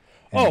military.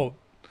 oh,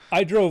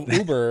 I drove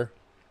Uber.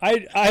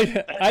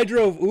 I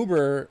drove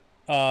Uber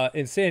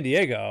in San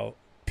Diego,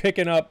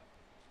 picking up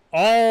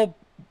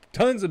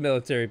tons of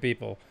military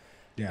people,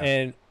 Yeah.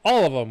 and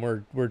all of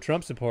them were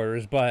Trump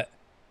supporters. But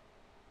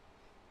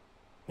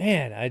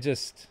man, I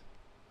don't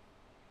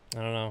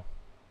know.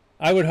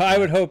 I would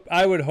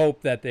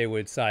hope that they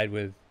would side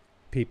with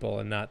people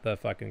and not the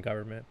fucking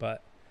government,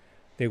 but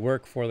they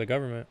work for the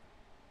government.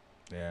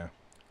 Yeah.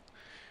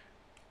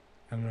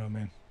 I don't know,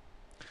 man.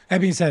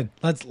 That being said,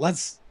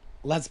 let's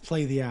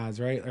play the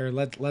odds, right? Or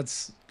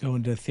let's go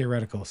into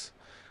theoreticals.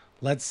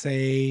 Let's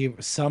say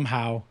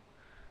somehow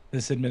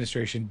this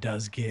administration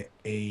does get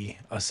a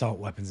assault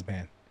weapons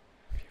ban.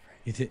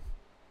 You think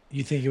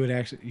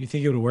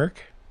it would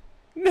work?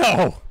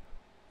 No.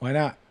 Why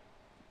not?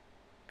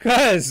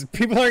 Because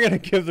people aren't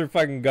going to give their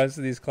fucking guns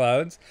to these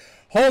clowns.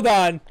 Hold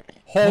on.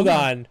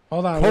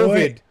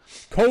 Wait.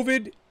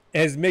 COVID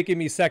is making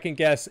me second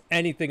guess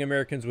anything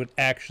Americans would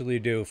actually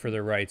do for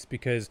their rights,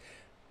 because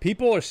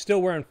people are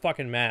still wearing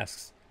fucking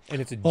masks and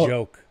it's a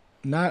joke.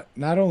 Not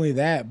only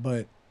that,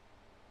 but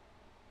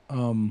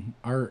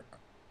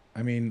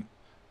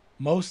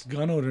most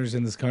gun owners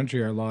in this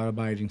country are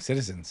law-abiding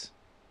citizens.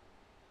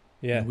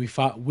 Yeah. We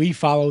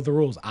follow the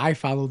rules. I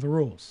follow the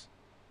rules.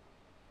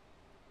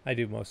 I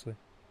do mostly.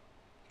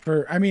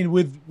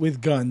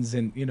 With guns,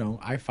 and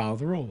I follow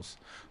the rules.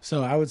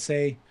 So I would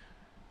say,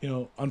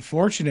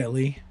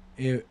 unfortunately,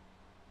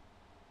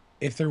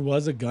 if there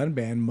was a gun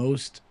ban,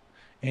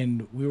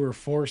 and we were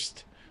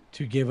forced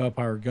to give up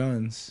our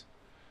guns,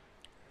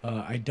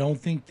 I don't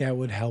think that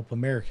would help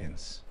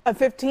Americans. A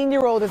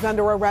 15-year-old is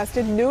under arrest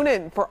in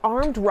Noonan for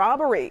armed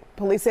robbery.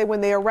 Police say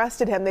when they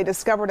arrested him, they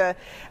discovered a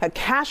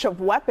cache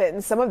of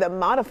weapons, some of them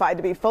modified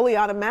to be fully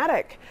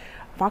automatic.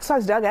 Fox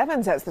 5's Doug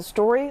Evans has the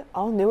story,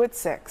 all new at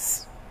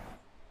 6.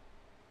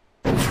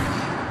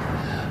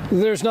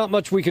 There's not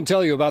much we can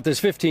tell you about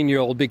this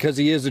 15-year-old because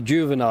he is a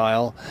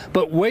juvenile,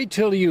 but wait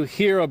till you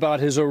hear about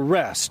his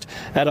arrest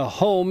at a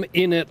home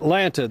in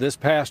Atlanta this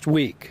past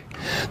week.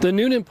 The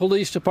Noonan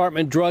Police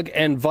Department Drug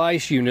and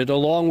Vice Unit,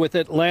 along with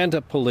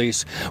Atlanta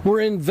Police, were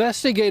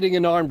investigating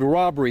an armed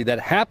robbery that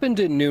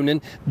happened in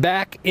Noonan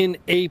back in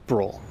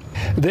April.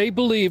 They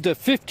believed a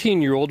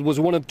 15-year-old was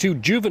one of 2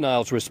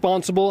 juveniles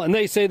responsible, and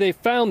they say they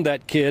found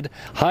that kid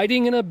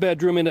hiding in a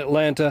bedroom in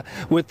Atlanta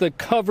with the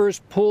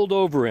covers pulled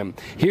over him.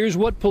 Here's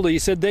what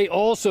police said they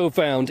also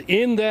found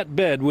in that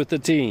bed with the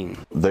teen.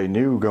 They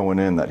knew going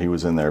in that he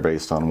was in there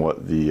based on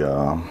what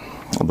the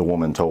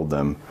woman told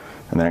them,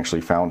 and they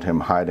actually found him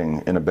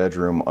hiding in a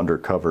bedroom under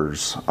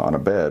covers on a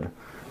bed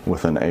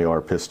with an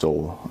AR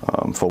pistol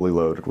fully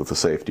loaded with the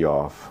safety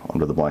off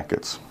under the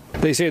blankets.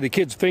 They say the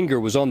kid's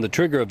finger was on the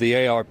trigger of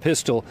the AR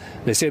pistol.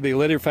 They say they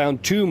later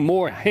found 2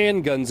 more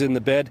handguns in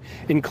the bed,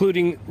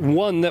 including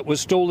one that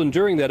was stolen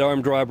during that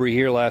armed robbery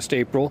here last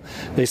April.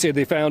 They say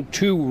they found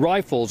 2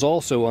 rifles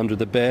also under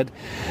the bed.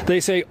 They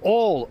say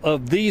all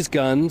of these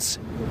guns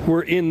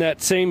were in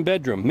that same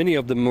bedroom. Many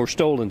of them were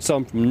stolen,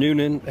 some from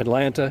Noonan,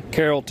 Atlanta,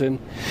 Carrollton.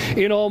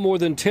 In all, more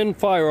than 10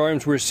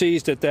 firearms were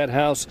seized at that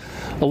house,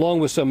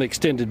 along with some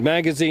extended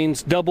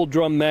magazines, double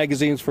drum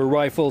magazines for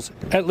rifles,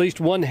 at least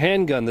 1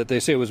 handgun that they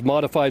say was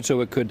modified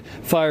so it could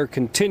fire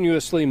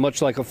continuously,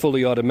 much like a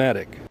fully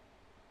automatic.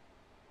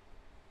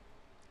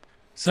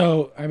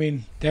 So, I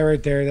mean, that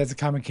right there, that's a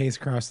common case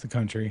across the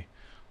country.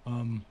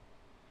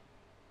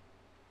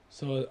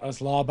 So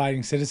us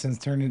law-abiding citizens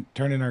turn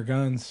in our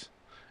guns,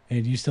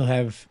 and you still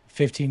have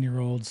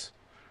 15-year-olds.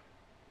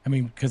 I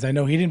mean, because I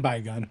know he didn't buy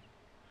a gun.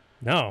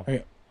 No.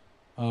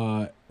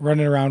 Right?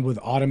 Running around with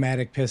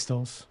automatic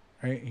pistols.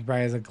 Right? He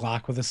probably has a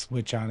Glock with a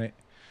switch on it.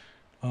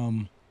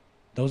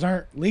 Those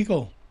aren't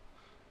legal.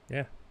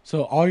 Yeah.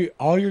 So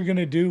all you're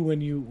gonna do when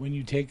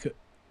you take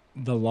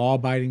the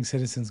law-abiding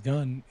citizen's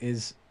gun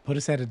is put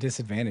us at a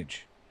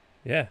disadvantage.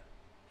 Yeah.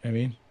 I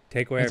mean,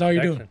 take away that's our all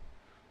protection. you're doing.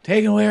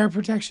 Taking away our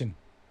protection.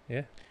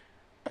 Yeah.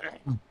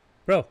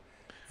 Bro,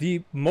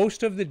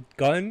 most of the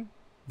gun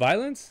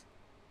violence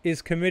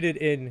is committed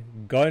in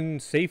gun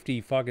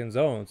safety fucking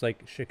zones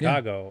like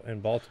Chicago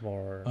and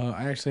Baltimore.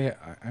 I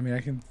mean, I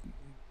can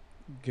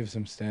give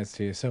some stats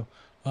to you. So,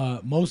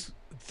 most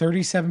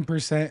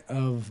 37%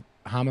 of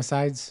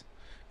homicides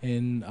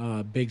in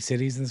big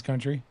cities in this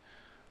country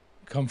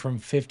come from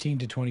 15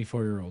 to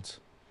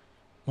 24-year-olds.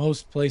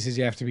 Most places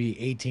you have to be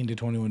 18 to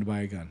 21 to buy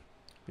a gun.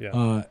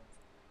 Yeah.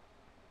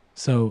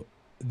 So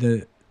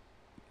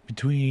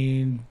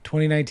between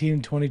 2019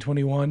 and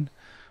 2021,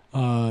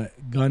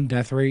 gun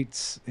death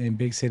rates in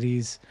big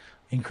cities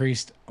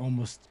increased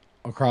almost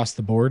across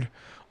the board.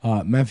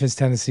 Memphis,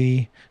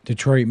 Tennessee,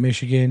 Detroit,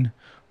 Michigan,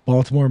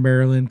 Baltimore,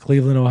 Maryland,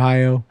 Cleveland,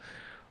 Ohio,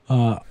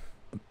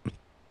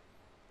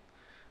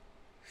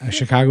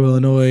 Chicago,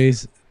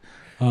 Illinois,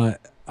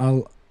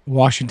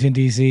 Washington,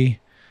 D.C.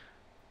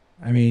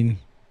 I mean,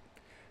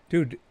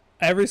 dude,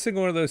 every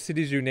single one of those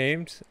cities you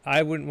named,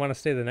 I wouldn't want to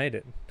stay the night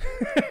in.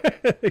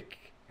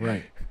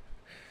 Right.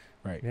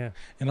 Yeah.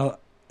 And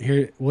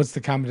what's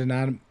the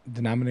common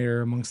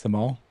denominator amongst them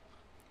all?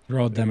 They're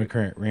all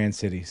Democrat-ran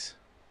cities.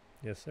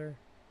 Yes, sir.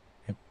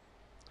 Yep.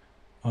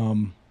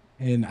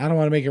 And I don't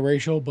want to make it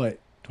racial, but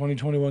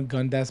 2021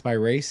 gun deaths by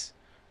race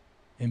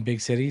in big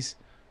cities,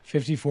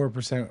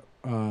 54%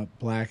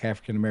 black,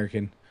 African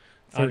American,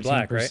 13%. On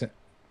black, right?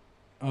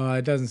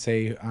 It doesn't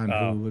say on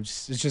who.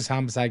 It's just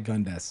homicide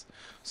gun deaths.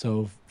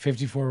 So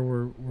 54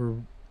 were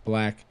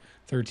black,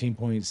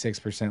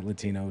 13.6%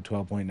 Latino,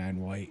 12.9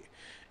 white,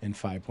 and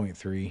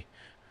 5.3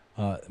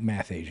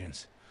 math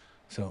Asians.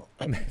 So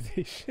math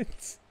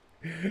Asians.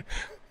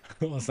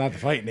 Well, it's not the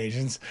fighting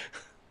Asians.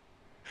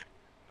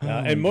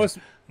 And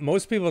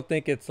most people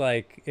think it's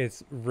like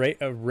it's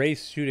a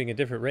race shooting a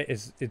different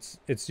race.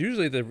 It's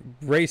usually the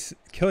race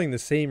killing the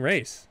same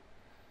race.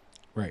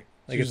 Right.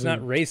 Like it's not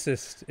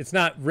racist. It's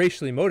not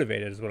racially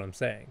motivated, is what I'm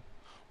saying.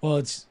 Well,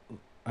 if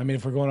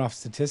we're going off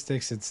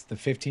statistics, it's the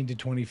 15 to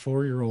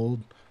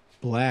 24-year-old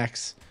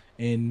blacks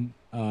in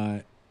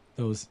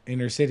those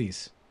inner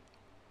cities.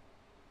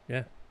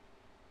 Yeah.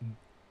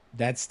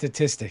 That's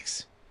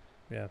statistics.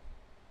 Yeah.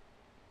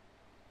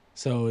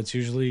 So it's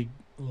usually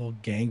a little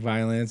gang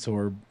violence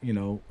or,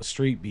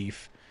 street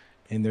beef,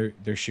 and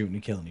they're shooting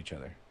and killing each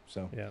other.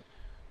 So yeah.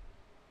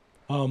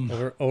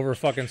 Over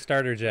fucking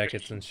starter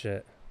jackets and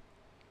shit.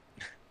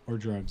 Or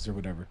drugs or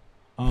whatever.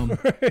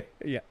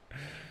 Yeah.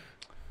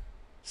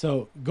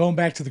 So going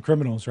back to the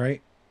criminals,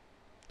 right?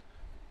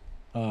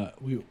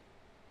 We've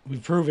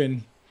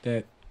proven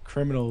that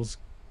criminals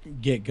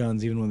get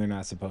guns even when they're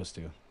not supposed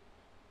to.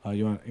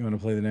 You want to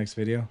play the next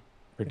video?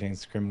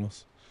 Pertains to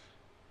criminals.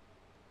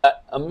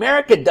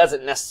 America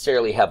doesn't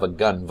necessarily have a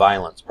gun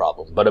violence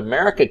problem, but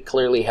America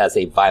clearly has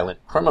a violent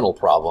criminal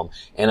problem,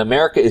 and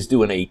America is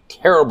doing a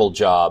terrible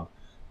job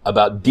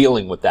about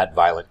dealing with that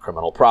violent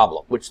criminal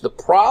problem. Which the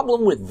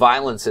problem with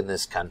violence in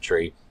this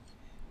country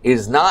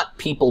is not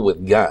people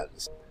with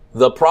guns.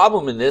 The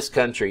problem in this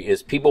country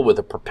is people with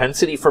a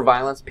propensity for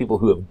violence, people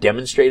who have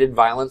demonstrated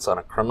violence on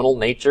a criminal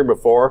nature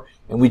before,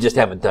 and we just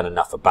haven't done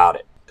enough about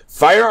it.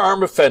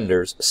 Firearm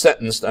offenders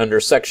sentenced under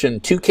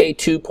Section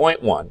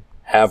 2K2.1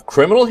 have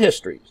criminal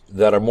histories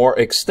that are more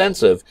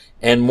extensive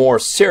and more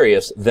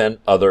serious than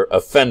other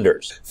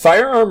offenders.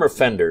 Firearm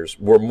offenders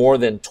were more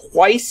than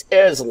twice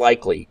as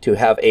likely to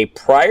have a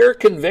prior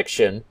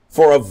conviction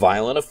for a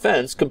violent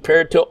offense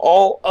compared to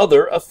all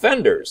other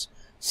offenders.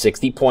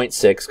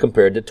 60.6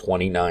 compared to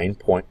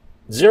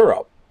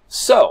 29.0.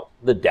 So,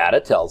 the data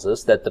tells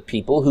us that the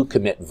people who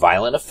commit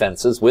violent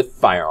offenses with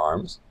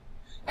firearms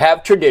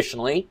have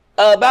traditionally,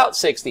 about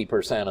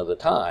 60% of the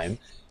time,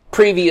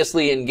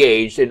 previously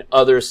engaged in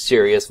other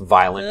serious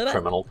violent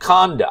criminal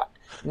conduct.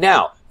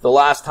 Now, the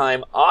last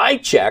time I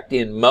checked,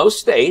 in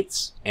most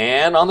states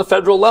and on the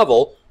federal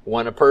level,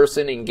 when a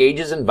person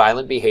engages in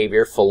violent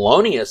behavior,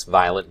 felonious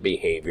violent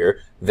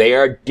behavior, they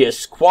are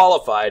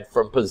disqualified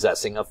from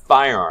possessing a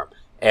firearm.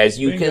 As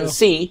you can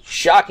see,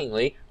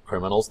 shockingly,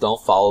 criminals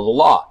don't follow the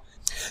law.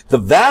 The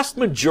vast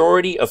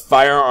majority of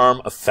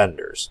firearm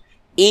offenders,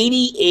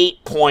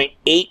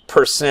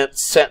 88.8%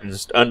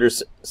 sentenced under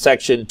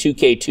Section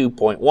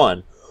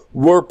 2K2.1,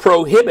 were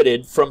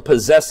prohibited from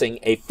possessing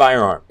a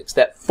firearm. It's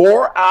that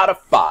 4 out of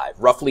 5,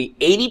 roughly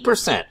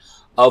 80%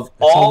 of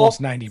all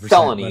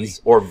felonies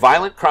or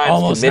violent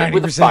crimes committed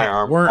with a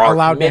firearm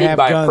are committed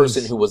by a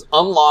person who was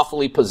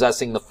unlawfully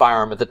possessing the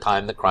firearm at the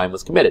time the crime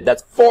was committed.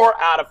 That's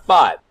 4 out of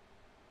 5.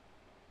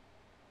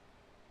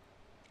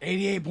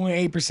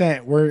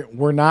 88.8%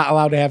 we're not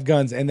allowed to have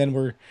guns, and then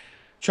we're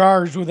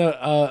charged with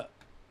a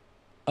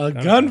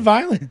gun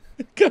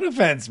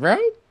offense, bro.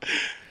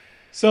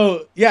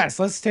 So yes,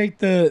 let's take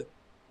the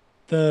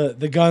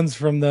guns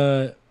from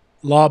the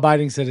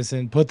law-abiding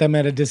citizen, put them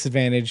at a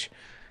disadvantage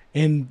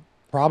in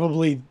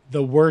probably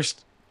the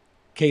worst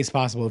case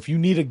possible. If you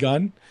need a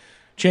gun,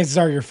 chances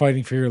are you're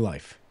fighting for your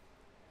life.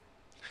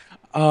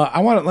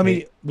 I want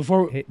to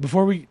before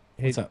we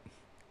what's up?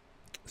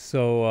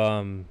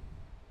 So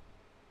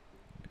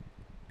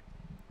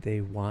they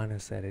want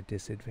us at a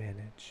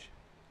disadvantage.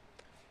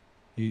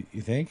 You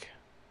think?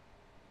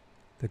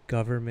 The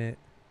government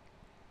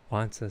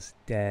wants us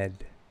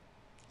dead.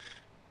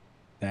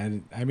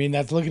 I mean,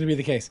 that's looking to be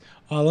the case.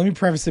 Let me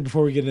preface it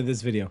before we get into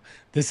this video.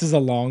 This is a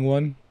long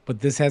one, but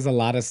this has a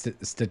lot of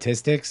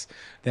statistics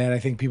that I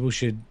think people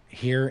should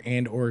hear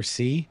and or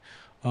see,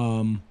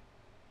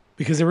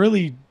 because it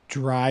really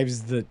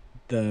drives the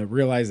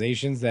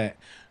realizations that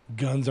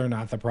guns are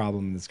not the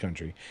problem in this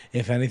country.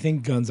 If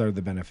anything, guns are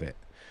the benefit.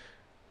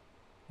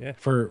 Yeah.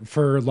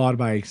 For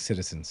law-abiding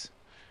citizens.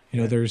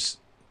 You know, there's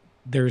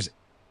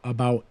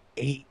about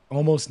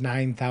almost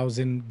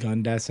 9,000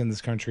 gun deaths in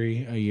this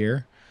country a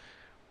year.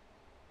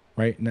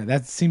 Right? Now,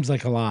 that seems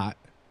like a lot.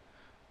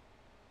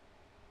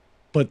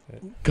 But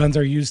guns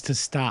are used to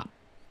stop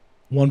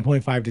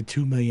 1.5 to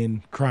 2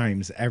 million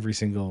crimes every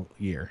single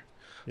year.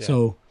 Yeah.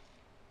 So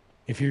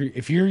if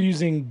you're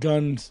using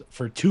guns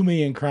for 2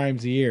 million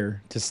crimes a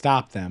year to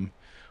stop them,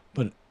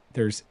 but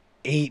there's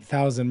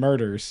 8,000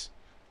 murders,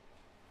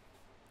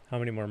 how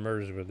many more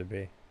murders would there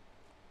be?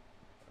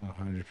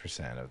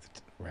 100% of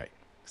right,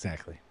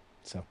 exactly.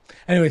 So,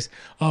 anyways,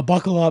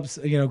 buckle up.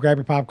 You know, grab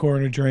your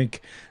popcorn or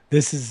drink.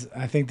 I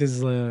think this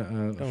is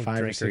a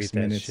 5 or 6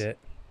 minutes. Shit.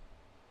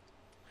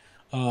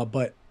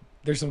 But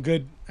there's some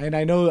good, and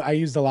I know I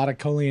used a lot of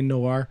Colleen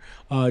Noir.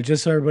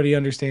 Just so everybody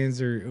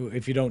understands, or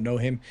if you don't know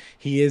him,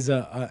 he is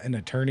an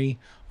attorney.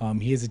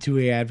 He is a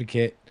 2A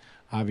advocate.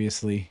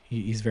 Obviously,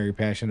 he's very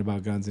passionate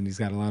about guns, and he's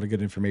got a lot of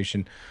good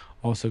information.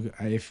 Also,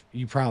 if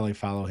you probably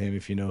follow him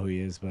if you know who he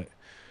is, but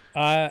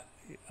I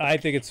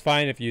think it's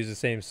fine if you use the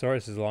same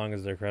source as long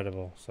as they're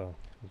credible. So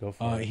go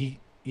for it. He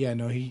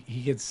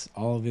gets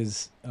all of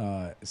his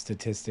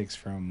statistics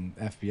from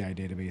FBI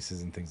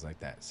databases and things like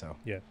that. So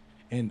yeah,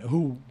 and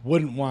who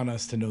wouldn't want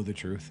us to know the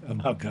truth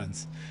about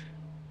guns?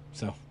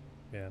 So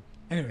yeah.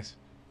 Anyways.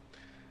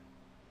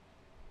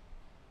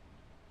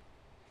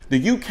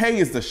 The UK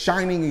is the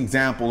shining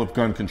example of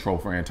gun control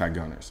for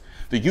anti-gunners.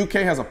 The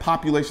UK has a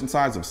population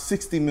size of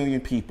 60 million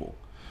people.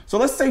 So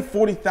let's say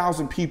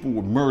 40,000 people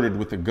were murdered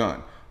with a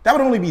gun. That would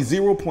only be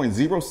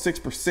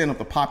 0.06% of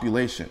the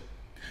population.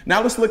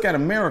 Now let's look at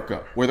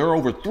America, where there are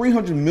over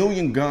 300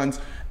 million guns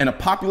and a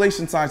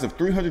population size of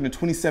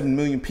 327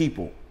 million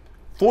people.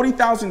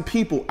 40,000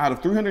 people out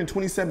of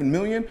 327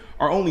 million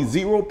are only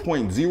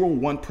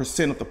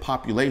 0.01% of the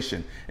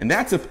population. And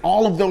that's if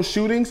all of those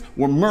shootings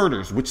were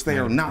murders, which they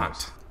are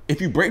not. If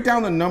you break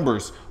down the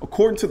numbers,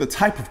 according to the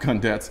type of gun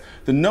deaths,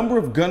 the number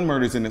of gun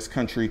murders in this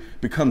country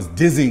becomes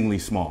dizzyingly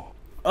small.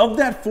 Of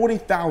that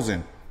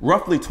 40,000,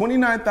 Roughly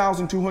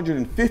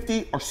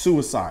 29,250 are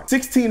suicides.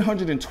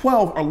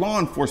 1,612 are law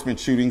enforcement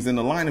shootings in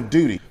the line of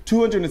duty.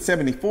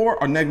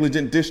 274 are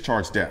negligent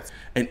discharge deaths.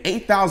 And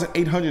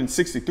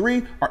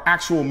 8,863 are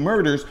actual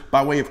murders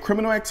by way of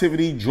criminal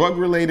activity,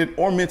 drug-related,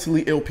 or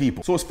mentally ill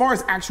people. So as far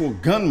as actual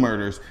gun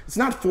murders, it's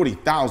not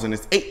 40,000,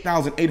 it's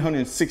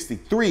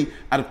 8,863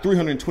 out of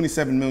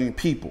 327 million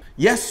people.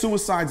 Yes,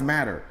 suicides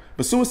matter,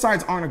 but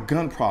suicides aren't a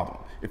gun problem.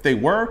 If they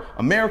were,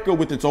 America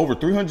with its over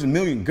 300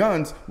 million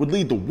guns would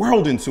lead the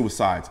world in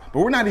suicides, but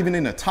we're not even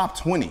in the top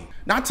 20.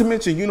 Not to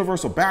mention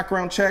universal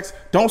background checks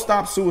don't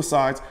stop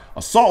suicides,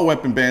 assault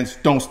weapon bans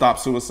don't stop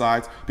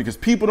suicides, because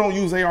people don't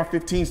use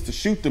AR-15s to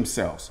shoot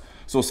themselves.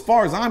 So as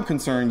far as I'm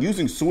concerned,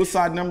 using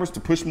suicide numbers to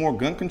push more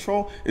gun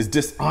control is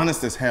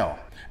dishonest as hell.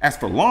 As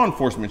for law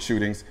enforcement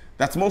shootings,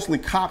 that's mostly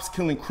cops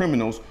killing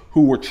criminals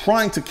who were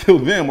trying to kill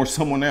them or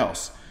someone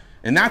else.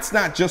 And that's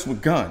not just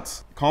with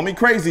guns. Call me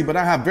crazy, but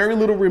I have very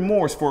little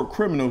remorse for a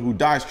criminal who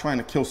dies trying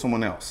to kill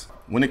someone else.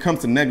 When it comes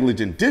to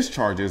negligent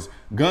discharges,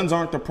 guns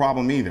aren't the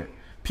problem either.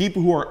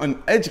 People who are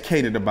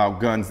uneducated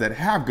about guns that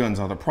have guns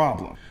are the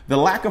problem. The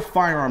lack of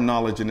firearm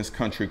knowledge in this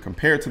country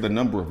compared to the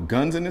number of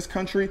guns in this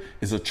country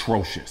is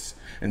atrocious.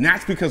 And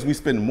that's because we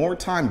spend more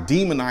time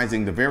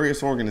demonizing the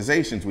various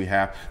organizations we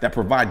have that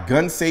provide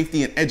gun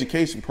safety and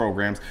education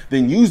programs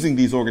than using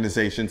these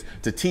organizations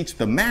to teach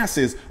the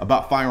masses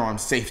about firearm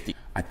safety.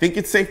 I think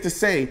it's safe to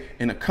say,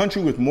 in a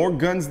country with more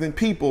guns than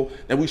people,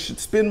 that we should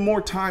spend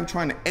more time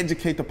trying to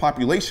educate the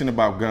population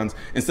about guns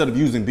instead of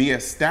using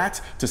BS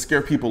stats to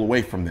scare people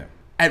away from them.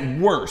 At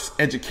worst,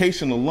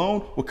 education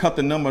alone will cut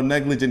the number of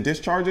negligent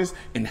discharges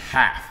in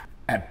half.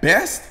 At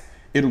best,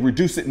 it'll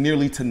reduce it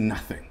nearly to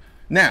nothing.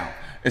 Now,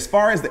 as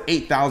far as the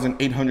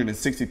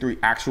 8,863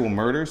 actual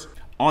murders,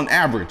 on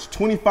average,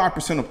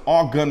 25% of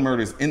all gun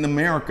murders in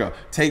America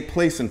take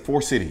place in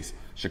 4 cities: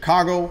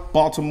 Chicago,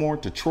 Baltimore,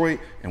 Detroit,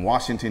 and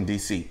Washington,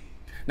 D.C.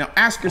 Now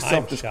ask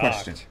yourself this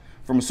question.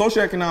 From a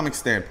socioeconomic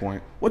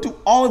standpoint, what do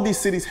all of these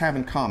cities have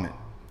in common?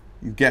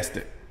 You guessed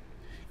it.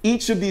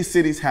 Each of these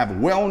cities have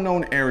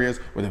well-known areas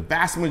where the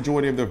vast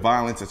majority of their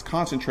violence is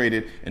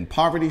concentrated in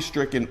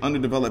poverty-stricken,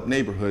 underdeveloped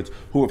neighborhoods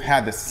who have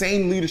had the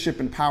same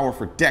leadership and power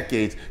for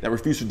decades that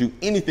refuse to do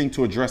anything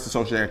to address the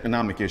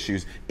socioeconomic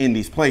issues in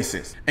these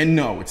places. And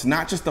no, it's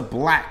not just a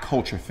black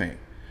culture thing.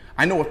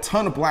 I know a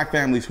ton of black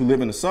families who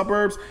live in the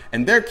suburbs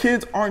and their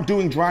kids aren't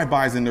doing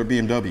drive-bys in their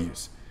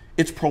BMWs.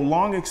 It's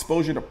prolonged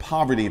exposure to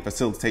poverty that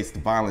facilitates the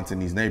violence in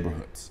these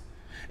neighborhoods.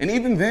 And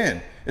even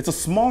then, it's a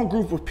small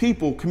group of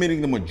people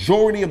committing the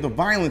majority of the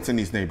violence in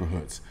these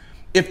neighborhoods.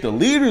 If the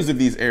leaders of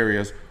these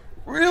areas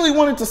really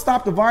wanted to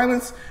stop the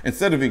violence,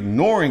 instead of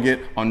ignoring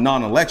it on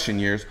non-election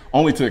years,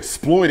 only to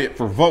exploit it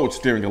for votes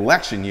during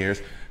election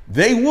years,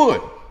 they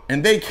would,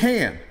 and they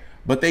can.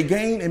 But they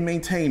gain and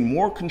maintain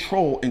more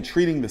control in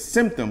treating the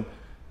symptom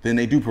than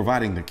they do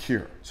providing the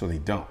cure, so they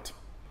don't.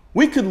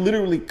 We could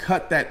literally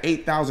cut that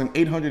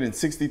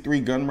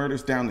 8,863 gun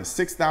murders down to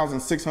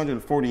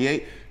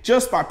 6,648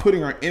 just by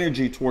putting our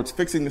energy towards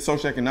fixing the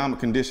socioeconomic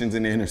conditions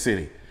in the inner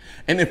city.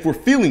 And if we're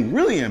feeling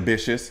really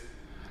ambitious,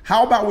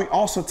 how about we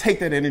also take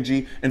that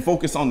energy and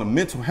focus on the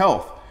mental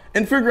health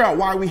and figure out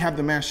why we have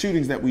the mass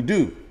shootings that we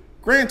do?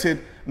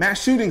 Granted,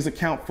 mass shootings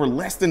account for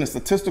less than a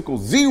statistical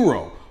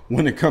 0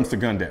 when it comes to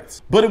gun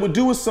deaths. But it would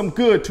do us some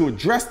good to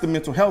address the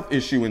mental health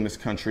issue in this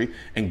country,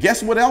 and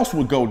guess what else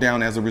would go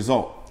down as a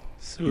result?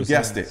 Suicides. You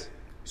guessed it,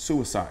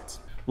 suicides.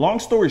 Long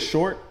story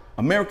short,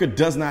 America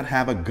does not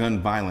have a gun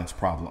violence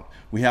problem.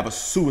 We have a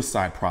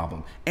suicide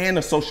problem and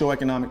a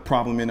socioeconomic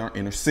problem in our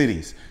inner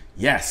cities.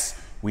 Yes,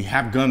 we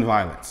have gun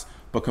violence,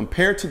 but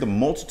compared to the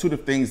multitude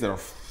of things that are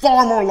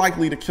far more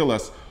likely to kill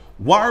us,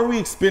 why are we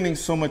expending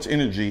so much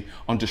energy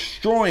on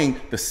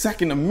destroying the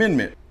Second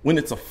Amendment when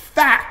it's a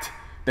fact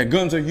that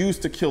guns are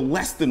used to kill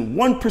less than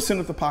 1%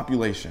 of the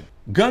population?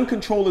 Gun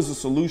control is a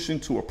solution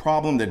to a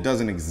problem that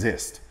doesn't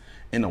exist,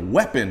 and a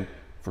weapon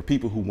for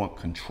people who want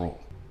control.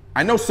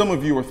 I know some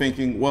of you are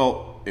thinking,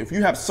 well, if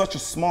you have such a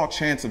small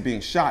chance of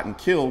being shot and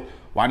killed,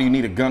 why do you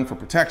need a gun for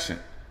protection?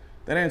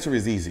 That answer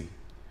is easy.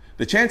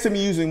 The chance of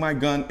me using my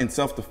gun in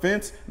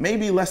self-defense may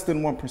be less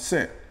than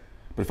 1%,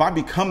 but if I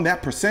become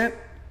that percent,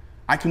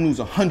 I can lose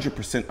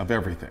 100% of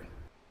everything.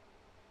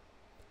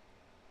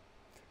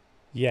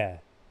 Yeah.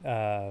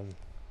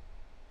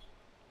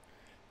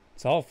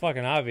 It's all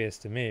fucking obvious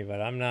to me,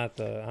 but I'm not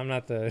the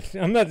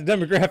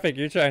demographic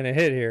you're trying to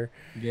hit here.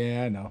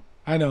 Yeah,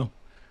 I know.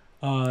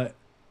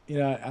 You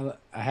know,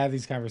 I have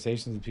these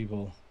conversations with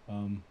people,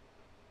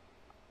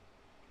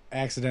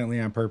 accidentally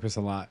on purpose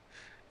a lot,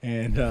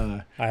 and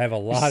I have a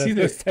lot of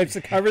those types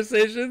of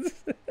conversations.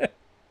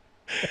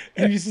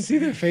 And you can see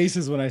their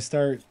faces when I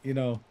start, you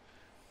know,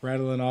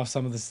 rattling off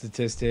some of the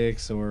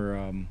statistics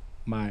or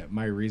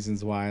my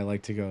reasons why I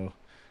like to go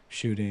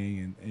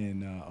shooting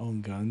and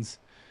own guns.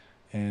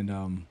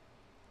 And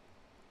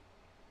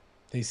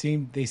they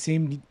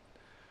seem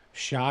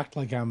shocked,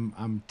 like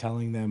I'm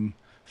telling them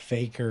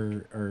fake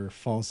or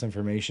false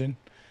information.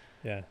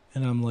 Yeah.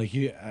 And I'm like,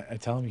 I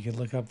tell them you can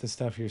look up this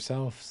stuff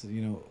yourself. So,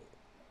 you know,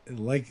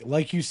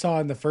 like you saw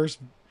in the first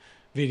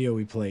video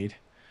we played.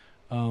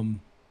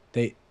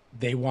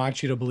 they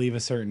want you to believe a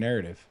certain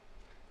narrative.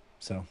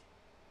 So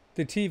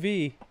the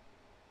TV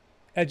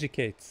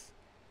educates,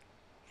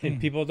 and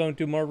people don't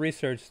do more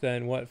research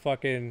than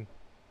whatever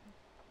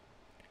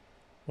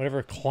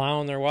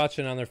clown they're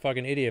watching on their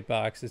fucking idiot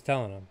box is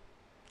telling them.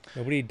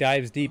 Nobody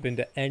dives deep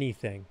into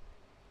anything.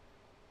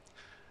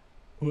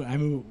 I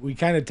mean, we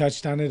kind of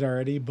touched on it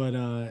already, but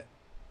I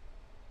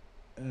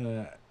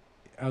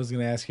was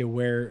going to ask you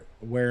where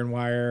and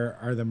why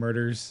are the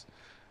murders,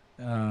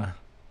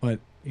 but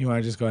you want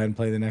to just go ahead and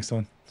play the next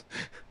one?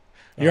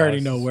 You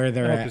already know where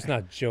they're at. It's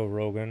not Joe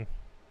Rogan.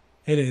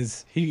 It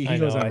is. He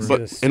goes on.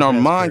 But in our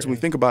minds, when we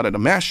think about it, a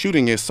mass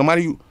shooting is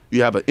somebody,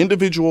 you have an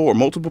individual or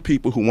multiple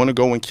people who want to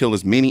go and kill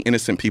as many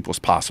innocent people as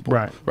possible.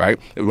 Right.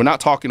 We're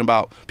not talking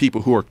about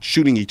people who are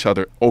shooting each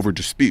other over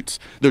disputes.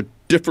 There are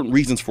different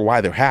reasons for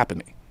why they're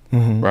happening.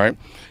 Right.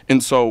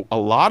 And so a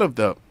lot of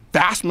the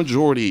vast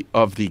majority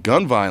of the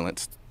gun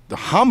violence, the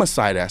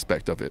homicide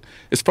aspect of it,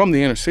 is from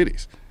the inner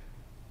cities.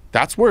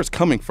 That's where it's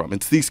coming from.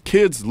 It's these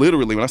kids,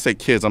 literally, when I say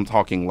kids, I'm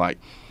talking like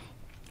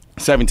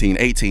 17,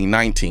 18,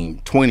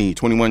 19, 20,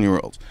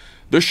 21-year-olds.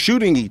 They're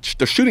shooting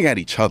at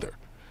each other.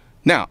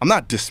 Now, I'm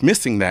not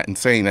dismissing that and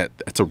saying that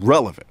it's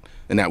irrelevant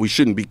and that we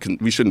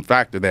shouldn't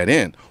factor that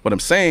in. What I'm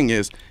saying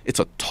is it's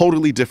a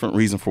totally different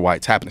reason for why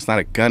it's happening. It's not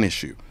a gun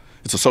issue.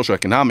 It's a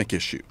socioeconomic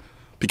issue.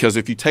 Because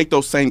if you take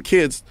those same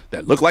kids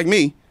that look like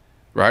me,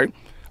 right?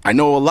 I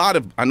know a lot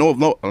of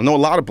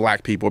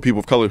black people or people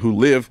of color who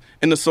live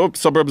in the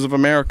suburbs of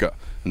America,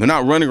 and they're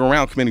not running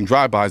around committing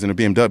drive-bys in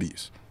their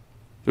BMWs.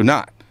 They're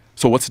not.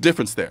 So what's the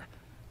difference there?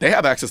 They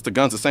have access to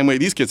guns the same way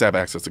these kids have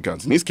access to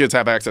guns, and these kids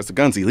have access to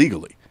guns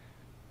illegally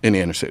in the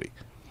inner city.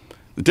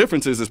 The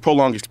difference is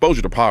prolonged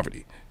exposure to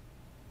poverty.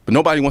 But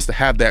nobody wants to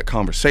have that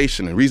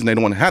conversation. And the reason they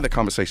don't want to have that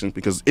conversation is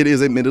because it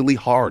is admittedly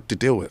hard to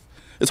deal with.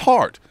 It's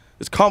hard.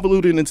 It's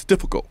convoluted and it's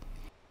difficult.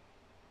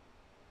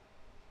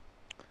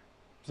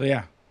 So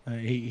yeah,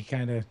 we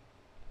kind of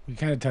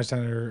touched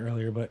on it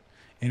earlier, but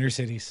inner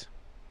cities,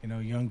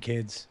 young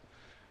kids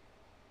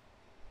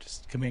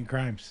just committing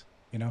crimes,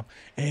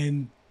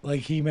 and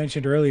like he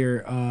mentioned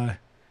earlier,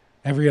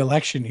 every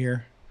election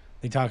here,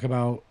 they talk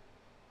about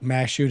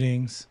mass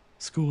shootings,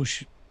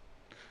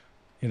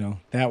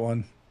 that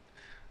one.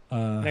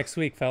 Next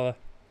week, fella.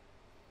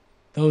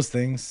 Those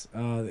things,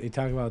 they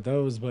talk about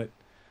those, but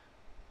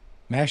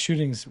mass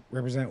shootings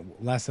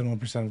represent less than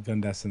 1% of gun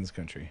deaths in this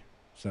country.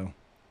 So,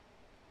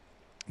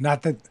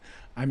 not that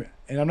I'm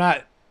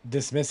not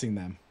dismissing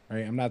them,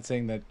 right? I'm not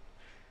saying that,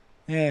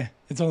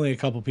 it's only a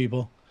couple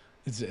people.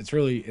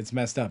 It's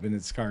messed up and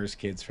it scars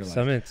kids for life.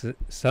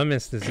 Some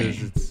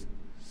instances, it's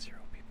 0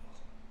 people.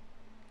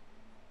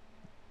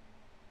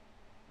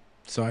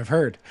 So I've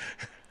heard.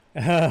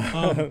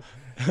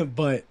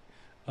 But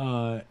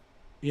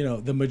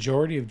the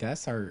majority of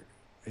deaths are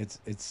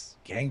it's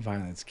gang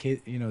violence.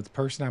 It's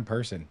person on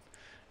person.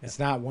 Yeah. It's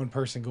not one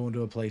person going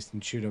to a place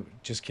and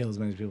just kill as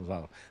many people as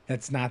possible.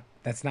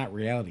 That's not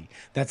reality.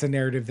 That's a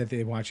narrative that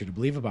they want you to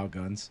believe about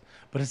guns,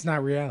 but it's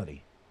not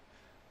reality.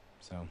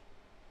 So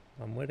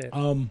I'm with it.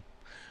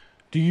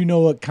 Do you know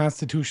what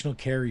constitutional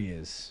carry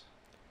is?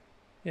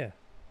 Yeah.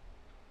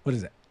 What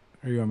is it?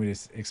 Or you want me to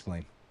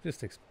explain?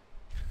 Just explain.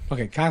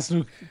 Okay,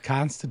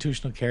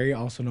 constitutional carry,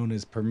 also known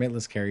as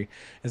permitless carry,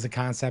 is a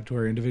concept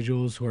where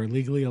individuals who are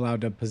legally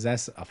allowed to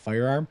possess a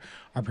firearm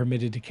are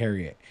permitted to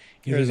carry it.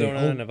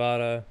 Arizona,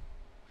 Nevada.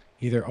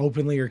 Either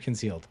openly or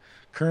concealed.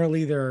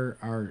 Currently, there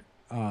are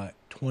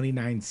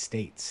 29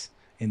 states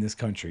in this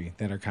country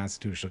that are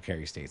constitutional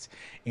carry states,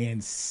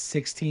 and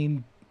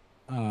 16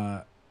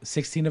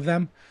 of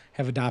them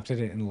have adopted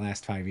it in the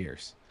last 5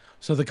 years.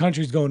 So the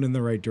country's going in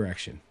the right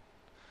direction.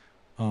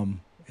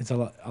 It's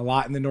a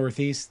lot in the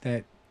Northeast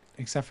that,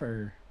 except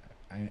for,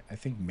 I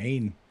think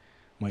Maine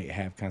might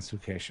have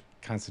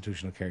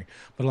constitutional carry,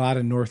 but a lot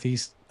of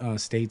Northeast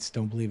states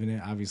don't believe in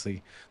it.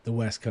 Obviously, the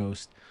West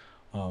Coast,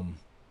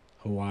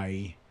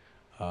 Hawaii,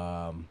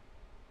 and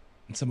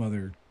some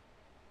other,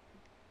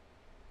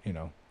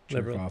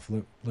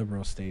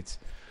 liberal states.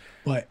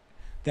 But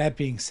that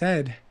being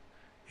said,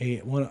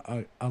 a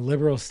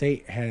liberal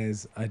state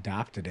has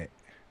adopted it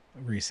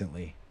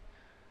recently,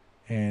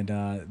 and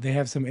they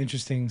have some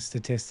interesting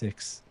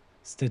statistics.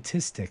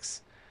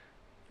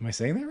 Am I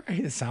saying that right?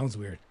 It sounds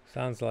weird.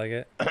 Sounds like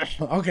it.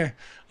 Okay.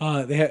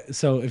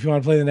 So if you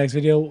want to play the next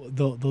video,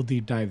 they'll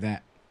deep dive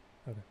that.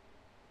 Okay.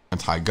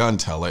 Anti-gun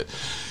tell it.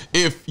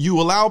 If you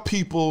allow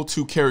people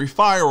to carry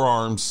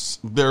firearms,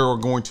 there are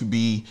going to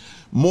be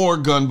more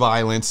gun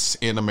violence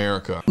in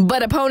America.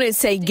 But opponents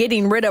say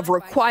getting rid of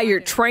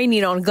required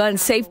training on gun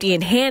safety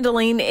and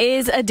handling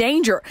is a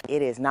danger.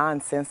 It is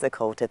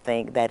nonsensical to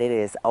think that it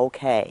is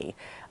okay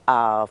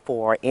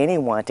for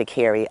anyone to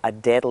carry a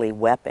deadly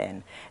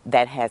weapon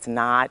that has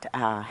not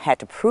had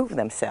to prove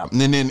themselves.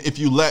 And then if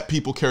you let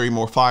people carry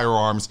more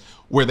firearms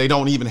where they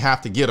don't even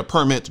have to get a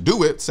permit to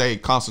do it, say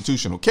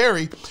constitutional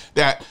carry,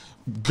 that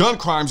gun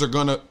crimes are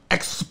going to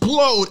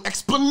explode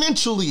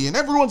exponentially and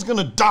everyone's going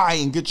to die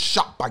and get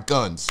shot by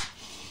guns.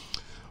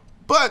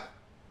 But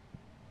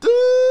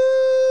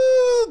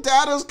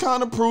data's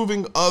kind of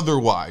proving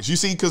otherwise. You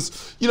see,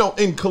 because, you know,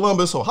 in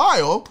Columbus,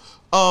 Ohio,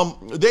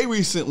 they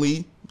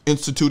recently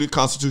instituted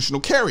constitutional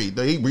carry.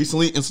 They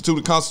recently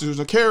instituted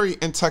constitutional carry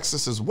in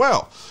Texas as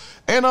well.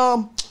 And,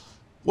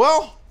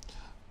 well,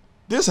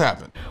 this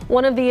happened.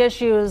 One of the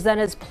issues that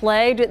has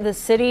plagued the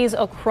cities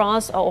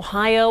across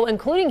Ohio,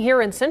 including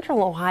here in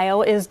central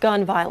Ohio, is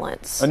gun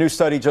violence. A new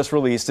study just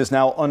released is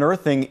now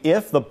unearthing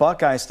if the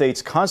Buckeye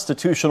State's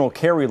constitutional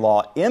carry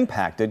law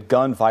impacted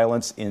gun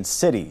violence in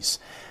cities.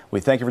 We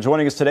thank you for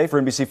joining us today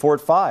for NBC4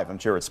 at 5. I'm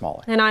Jared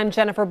Smalley. And I'm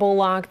Jennifer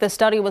Bullock. The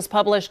study was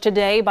published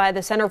today by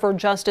the Center for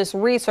Justice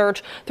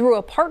Research through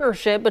a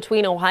partnership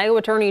between Ohio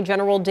Attorney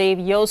General Dave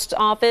Yost's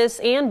office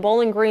and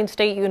Bowling Green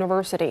State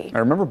University. I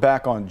remember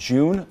back on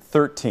June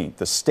 13th,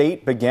 the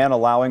state began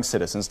allowing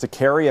citizens to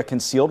carry a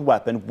concealed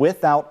weapon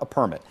without a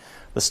permit.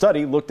 The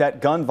study looked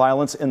at gun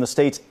violence in the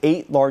state's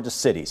 8 largest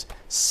cities.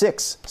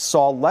 6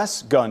 saw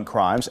less gun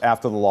crimes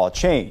after the law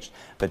changed.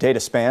 The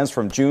data spans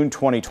from June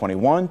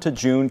 2021 to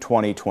June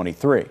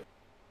 2023.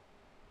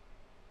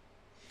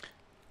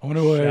 I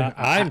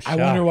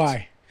wonder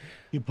why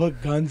you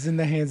put guns in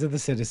the hands of the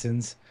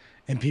citizens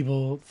and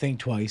people think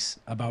twice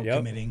about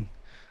committing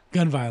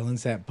gun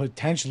violence that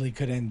potentially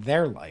could end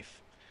their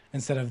life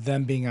instead of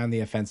them being on the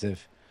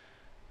offensive.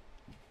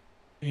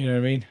 You know what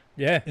I mean?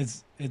 Yeah.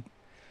 It's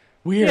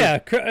weird. Yeah,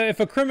 if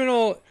a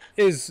criminal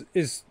is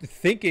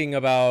thinking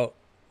about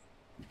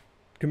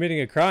committing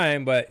a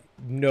crime but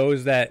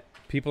knows that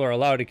people are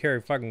allowed to carry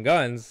fucking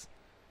guns,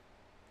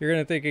 you're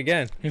gonna think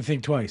again. You're gonna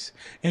think twice.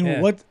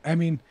 And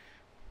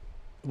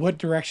what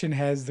direction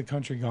has the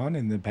country gone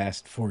in the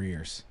past 4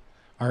 years?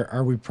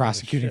 Are we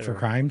prosecuting for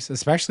crimes,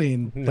 especially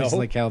in places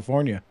like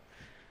California?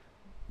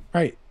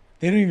 Right.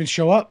 They don't even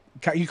show up.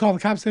 You call the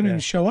cops, they don't even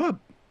show up.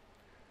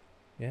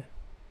 Yeah.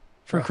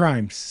 For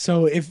crimes.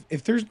 So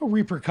if there's no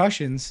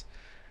repercussions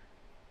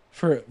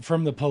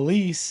from the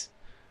police,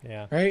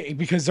 right?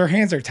 Because their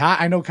hands are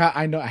tied.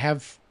 I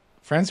have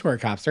friends who are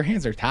cops. Their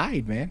hands are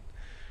tied, man.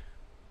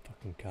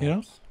 Fucking cops. You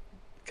know,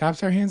 cops.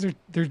 Their hands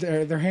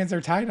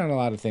are tied on a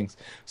lot of things.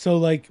 So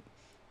like,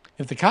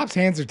 if the cops'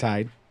 hands are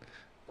tied,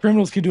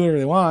 criminals can do whatever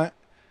they want.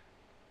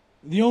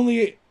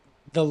 The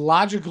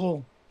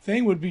logical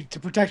thing would be to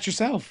protect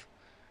yourself.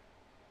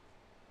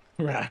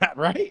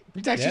 Right?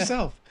 Protect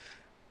yourself.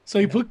 So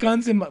you put a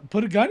gun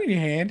in your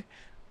hand.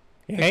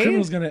 The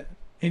criminal's gonna.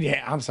 And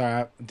I'm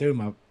sorry,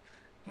 dude.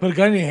 Put a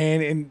gun in your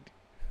hand, and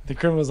the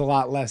criminal's a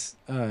lot less.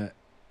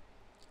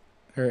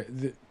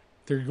 They're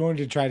going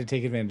to try to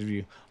take advantage of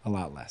you a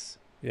lot less.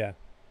 Yeah.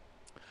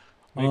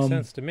 Makes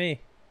sense to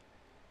me.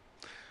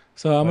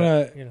 So I'm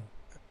gonna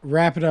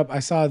wrap it up. I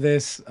saw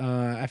this.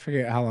 I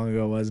forget how long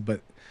ago it was,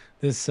 but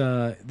this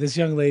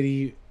young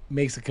lady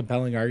makes a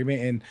compelling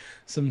argument, and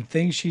some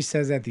things she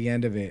says at the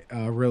end of it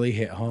really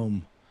hit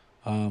home.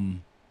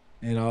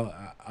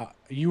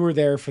 You were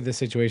there for the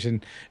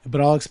situation, but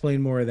I'll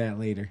explain more of that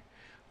later.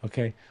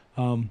 Okay.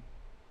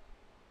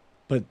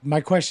 But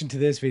my question to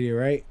this video,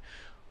 right?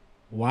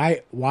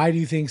 Why do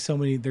you think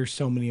there's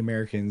so many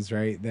Americans,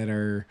 right, that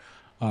are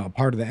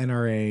part of the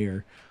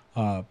NRA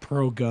or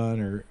pro-gun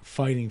or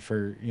fighting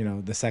for,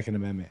 the Second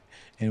Amendment?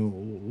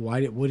 And what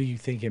do you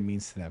think it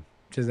means to them?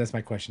 Because that's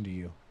my question to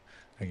you,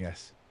 I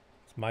guess.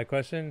 It's my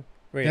question?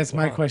 Wait, that's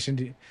my question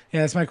to you.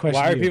 Yeah, that's my question.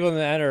 Why are people in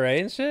the NRA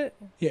and shit?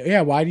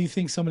 Yeah. Why do you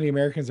think so many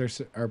Americans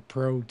are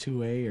pro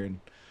 2A, and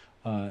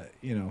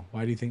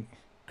why do you think?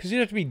 Because you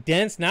have to be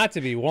dense not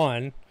to be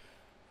one.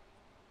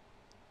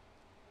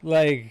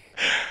 Like,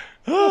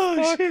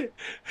 oh shit!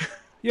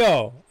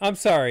 Yo, I'm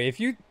sorry if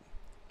you.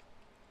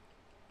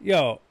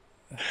 Yo,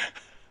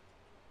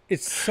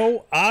 it's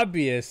so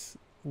obvious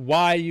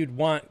why you'd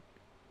want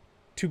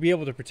to be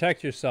able to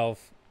protect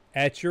yourself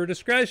at your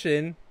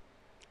discretion,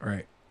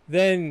 right?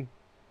 Then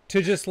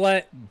to just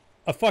let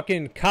a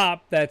fucking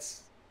cop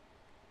that's,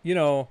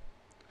 minutes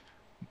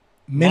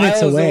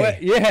away.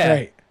 Yeah.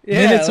 Right.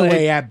 Yeah, minutes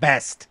away at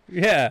best.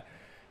 Yeah.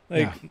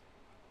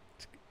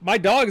 My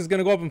dog is going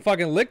to go up and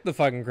fucking lick the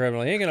fucking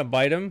criminal. He ain't going to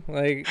bite him.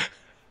 Like,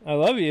 I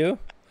love you.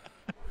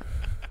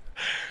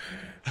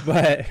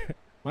 But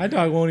my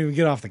dog won't even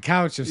get off the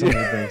couch if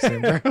somebody breaks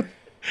him, bro.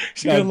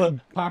 She's going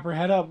to pop her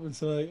head up and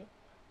say,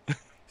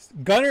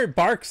 Gunner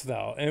barks,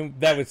 though, and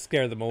that would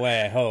scare them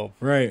away, I hope.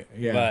 Right,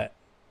 yeah. But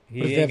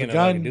he ain't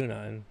going to do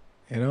nothing.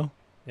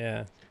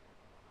 Yeah.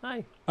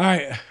 Hi. All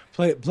right,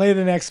 play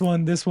the next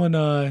one. This one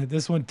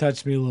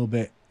touched me a little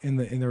bit in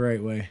the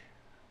right way.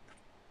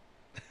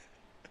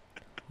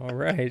 All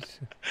right.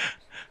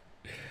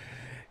 If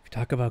you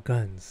talk about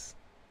guns,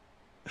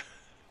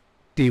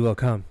 D will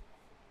come.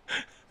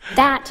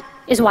 That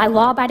is why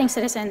law-abiding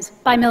citizens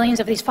buy millions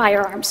of these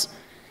firearms.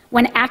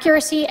 When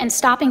accuracy and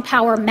stopping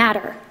power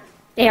matter,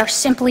 they are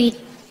simply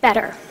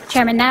better.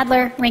 Chairman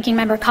Nadler, Ranking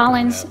Member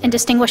Collins, and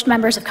distinguished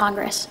members of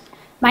Congress.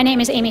 My name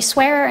is Amy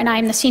Swearer, and I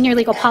am the Senior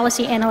Legal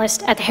Policy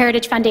Analyst at the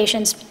Heritage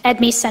Foundation's Ed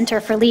Meese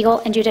Center for Legal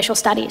and Judicial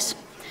Studies.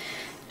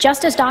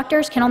 Just as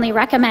doctors can only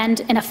recommend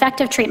an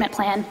effective treatment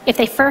plan if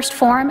they first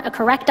form a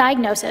correct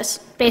diagnosis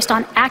based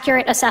on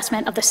accurate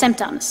assessment of the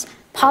symptoms,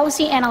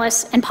 policy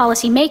analysts and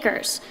policy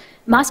makers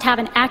must have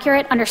an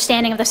accurate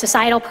understanding of the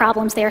societal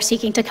problems they are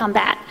seeking to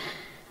combat.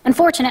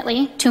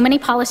 Unfortunately, too many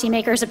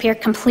policymakers appear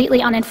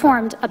completely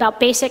uninformed about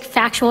basic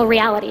factual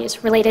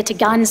realities related to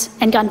guns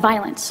and gun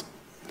violence.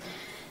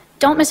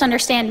 Don't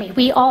misunderstand me.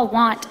 We all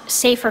want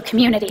safer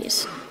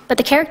communities. But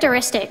the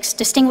characteristics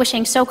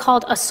distinguishing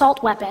so-called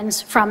assault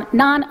weapons from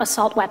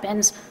non-assault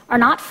weapons are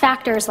not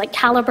factors like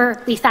caliber,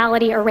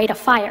 lethality, or rate of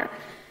fire.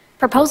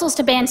 Proposals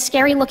to ban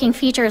scary-looking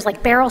features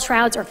like barrel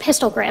shrouds or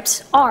pistol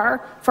grips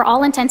are, for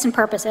all intents and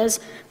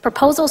purposes,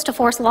 proposals to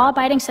force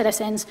law-abiding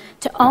citizens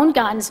to own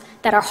guns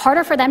that are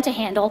harder for them to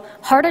handle,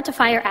 harder to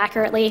fire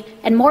accurately,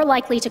 and more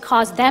likely to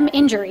cause them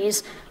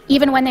injuries,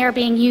 even when they are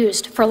being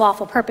used for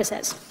lawful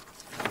purposes.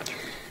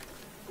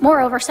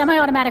 Moreover,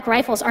 semi-automatic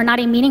rifles are not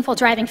a meaningful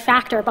driving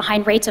factor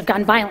behind rates of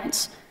gun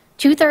violence.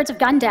 2/3 of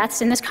gun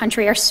deaths in this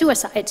country are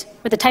suicides,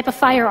 where the type of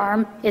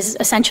firearm is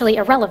essentially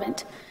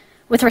irrelevant.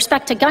 With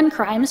respect to gun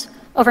crimes,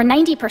 over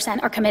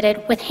 90% are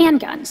committed with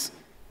handguns.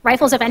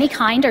 Rifles of any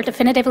kind are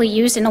definitively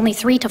used in only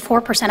 3 to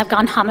 4% of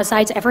gun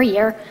homicides every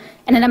year,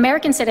 and an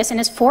American citizen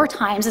is 4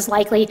 times as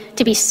likely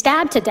to be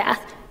stabbed to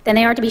death than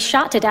they are to be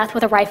shot to death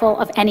with a rifle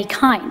of any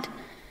kind.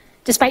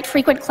 Despite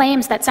frequent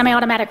claims that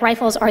semi-automatic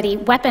rifles are the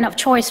weapon of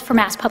choice for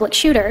mass public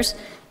shooters,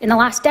 in the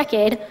last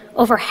decade,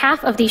 over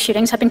half of these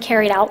shootings have been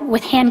carried out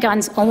with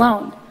handguns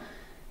alone.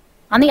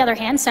 On the other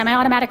hand,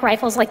 semi-automatic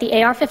rifles like the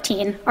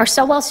AR-15 are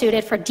so well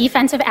suited for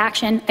defensive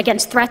action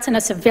against threats in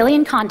a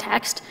civilian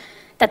context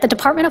that the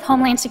Department of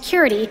Homeland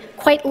Security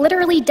quite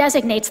literally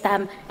designates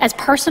them as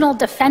personal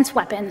defense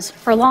weapons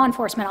for law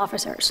enforcement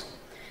officers.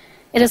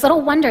 It is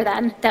little wonder,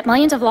 then, that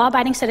millions of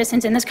law-abiding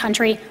citizens in this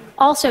country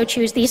also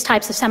choose these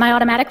types of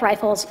semi-automatic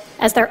rifles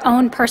as their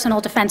own personal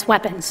defense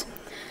weapons.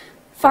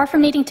 Far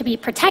from needing to be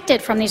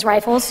protected from these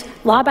rifles,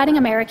 law-abiding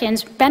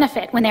Americans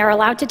benefit when they are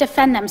allowed to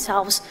defend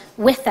themselves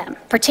with them,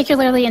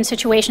 particularly in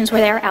situations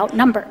where they are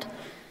outnumbered.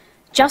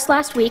 Just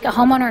last week, a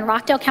homeowner in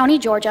Rockdale County,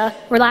 Georgia,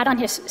 relied on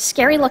his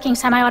scary-looking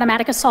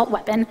semi-automatic assault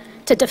weapon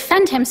to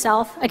defend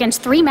himself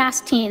against 3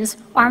 masked teens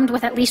armed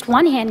with at least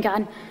 1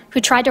 handgun who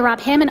tried to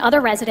rob him and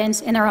other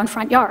residents in their own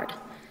front yard.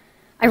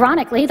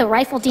 Ironically, the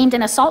rifle deemed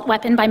an assault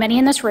weapon by many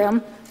in this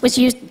room was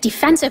used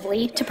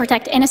defensively to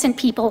protect innocent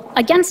people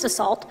against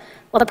assault,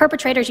 while the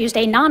perpetrators used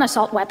a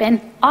non-assault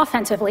weapon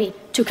offensively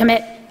to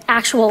commit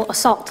actual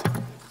assault.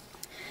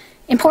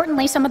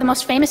 Importantly, some of the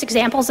most famous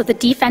examples of the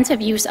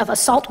defensive use of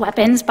assault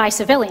weapons by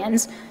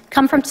civilians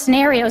come from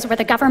scenarios where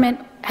the government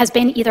has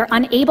been either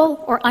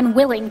unable or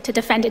unwilling to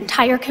defend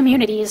entire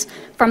communities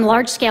from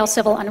large-scale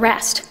civil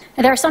unrest.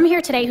 And there are some here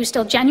today who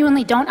still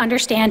genuinely don't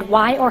understand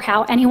why or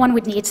how anyone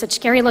would need such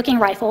scary-looking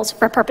rifles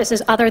for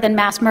purposes other than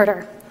mass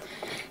murder.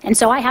 And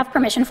so I have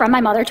permission from my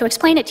mother to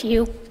explain it to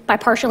you by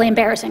partially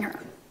embarrassing her.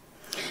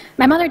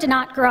 My mother did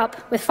not grow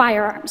up with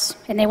firearms,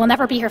 and they will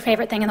never be her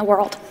favorite thing in the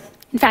world.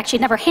 In fact,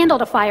 she'd never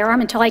handled a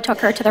firearm until I took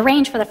her to the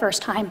range for the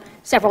first time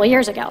several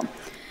years ago.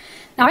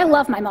 Now, I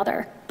love my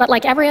mother, but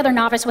like every other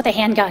novice with a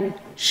handgun,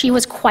 she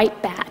was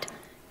quite bad.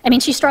 I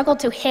mean, she struggled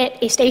to hit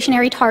a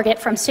stationary target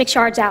from 6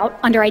 yards out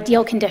under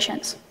ideal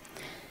conditions.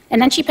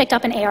 And then she picked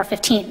up an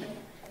AR-15.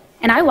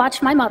 And I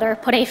watched my mother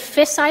put a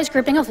fist-sized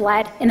grouping of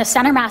lead in the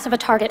center mass of a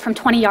target from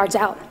 20 yards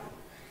out.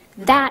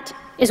 That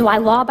is why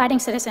law-abiding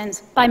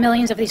citizens buy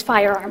millions of these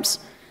firearms.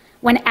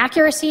 When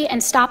accuracy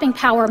and stopping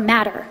power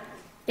matter,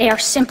 they are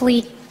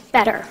simply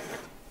better.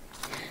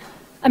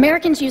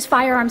 Americans use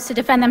firearms to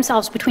defend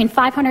themselves between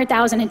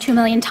 500,000 and 2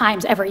 million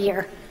times every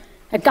year.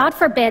 Now, God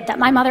forbid that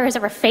my mother is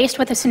ever faced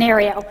with a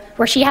scenario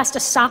where she has to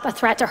stop a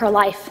threat to her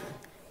life.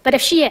 But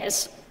if she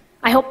is,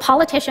 I hope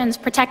politicians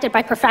protected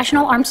by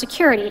professional armed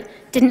security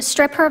didn't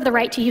strip her of the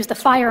right to use the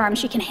firearm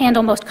she can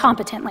handle most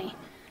competently.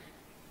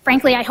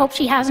 Frankly, I hope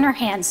she has in her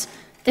hands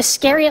the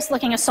scariest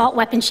looking assault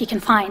weapon she can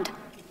find,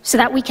 so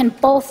that we can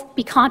both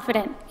be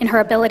confident in her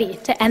ability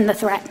to end the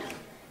threat.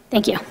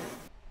 Thank you.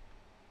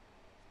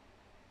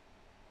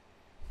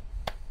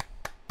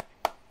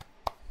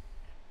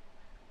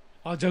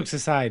 All jokes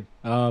aside,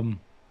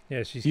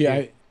 yeah, she's yeah.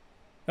 cute.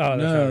 Oh,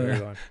 that's not where you're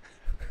going.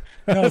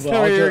 No, that's but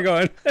not where you're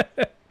going.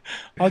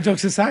 all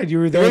jokes aside, you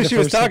were The there. way the she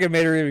was first time. talking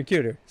made her even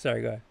cuter.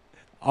 Sorry, go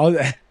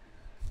ahead.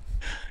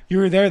 You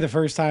were there the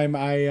first time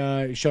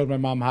I showed my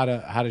mom how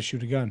to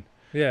shoot a gun.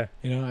 Yeah.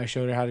 You know, I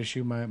showed her how to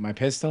shoot my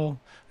pistol.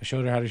 I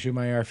showed her how to shoot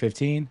my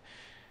AR-15.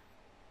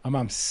 My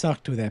mom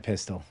sucked with that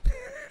pistol.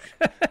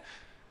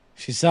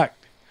 She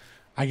sucked.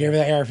 I gave her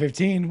the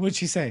AR-15. What'd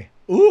she say?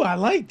 Ooh, I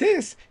like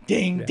this.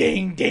 Ding,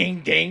 ding,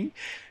 ding, ding.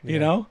 You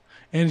know?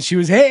 And she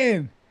was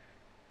hitting.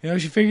 You know,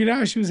 she figured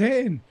out she was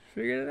hitting.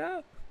 Figured it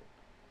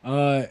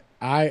out.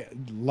 I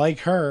like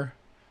her.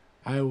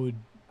 I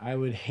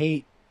would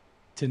hate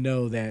to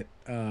know that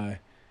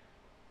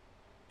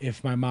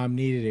if my mom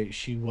needed it,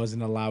 she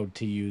wasn't allowed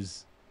to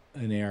use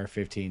an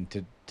AR-15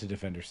 to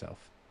defend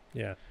herself.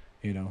 Yeah.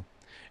 You know?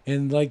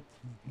 And like,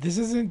 this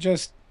isn't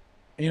just,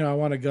 you know, I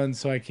want a gun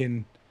so I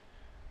can,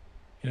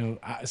 you know,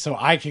 so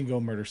I can go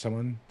murder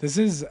someone. This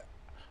is,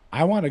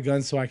 I want a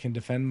gun so I can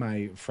defend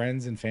my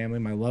friends and family,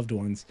 my loved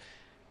ones,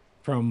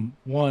 from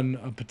 1,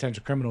 a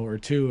potential criminal, or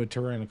 2, a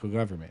tyrannical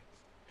government.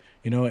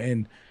 You know,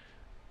 and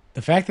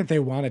The fact that they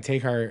want to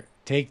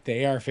take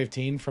the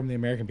AR-15 from the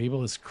American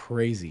people is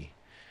crazy.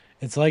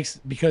 It's like,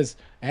 because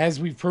as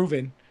we've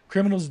proven,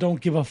 criminals don't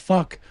give a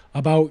fuck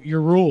about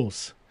your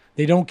rules.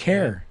 They don't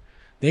care.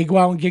 They go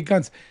out and get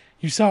guns.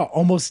 You saw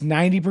almost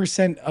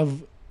 90%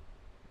 of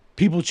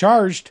people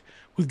charged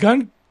with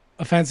gun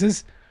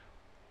offenses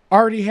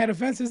already had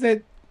offenses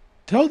that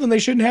told them they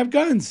shouldn't have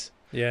guns.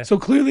 Yeah. So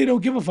clearly they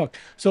don't give a fuck.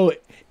 So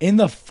in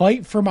the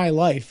fight for my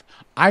life,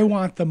 I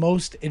want the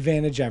most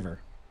advantage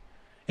ever.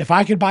 If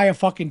I could buy a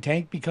fucking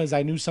tank because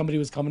I knew somebody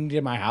was coming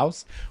to my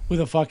house with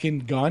a fucking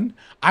gun,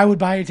 I would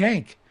buy a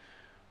tank.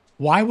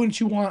 Why wouldn't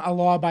you want a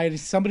law-abiding,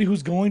 somebody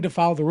who's going to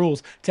follow the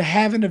rules, to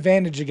have an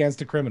advantage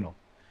against a criminal?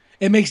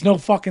 It makes no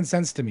fucking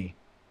sense to me.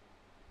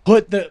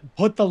 Put the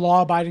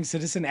law-abiding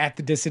citizen at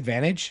the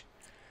disadvantage.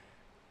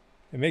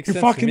 It makes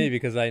sense to me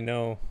because I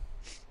know.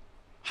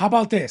 How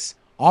about this?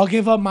 I'll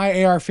give up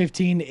my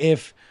AR-15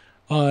 if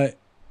the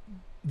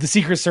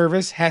Secret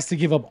Service has to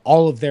give up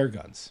all of their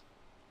guns.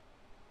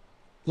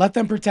 Let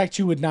them protect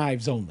you with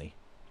knives only.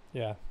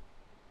 Yeah.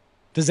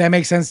 Does that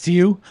make sense to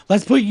you?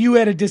 Let's put you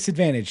at a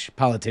disadvantage,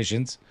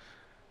 politicians.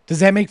 Does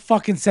that make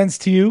fucking sense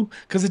to you?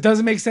 Because it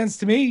doesn't make sense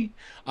to me.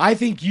 I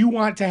think you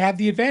want to have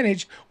the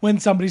advantage when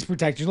somebody's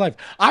protecting your life.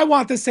 I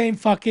want the same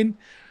fucking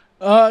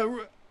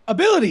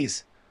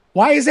abilities.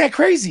 Why is that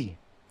crazy?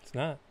 It's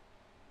not.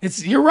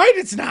 You're right,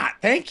 it's not.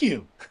 Thank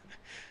you.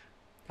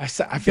 I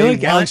feel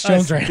like Alex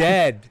Jones right now.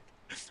 Dead.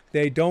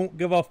 They don't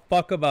give a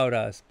fuck about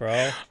us,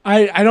 bro.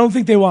 I don't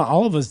think they want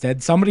all of us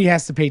dead. Somebody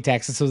has to pay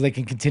taxes so they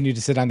can continue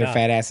to sit on their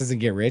fat asses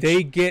and get rich.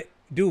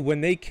 Dude,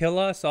 when they kill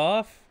us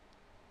off,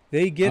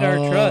 they get our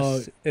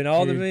trust and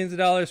all the millions of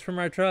dollars from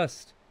our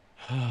trust.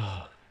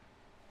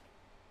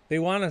 They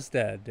want us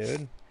dead,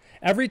 dude.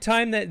 Every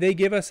time that they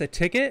give us a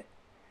ticket,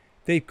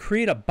 they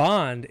create a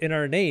bond in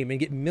our name and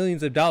get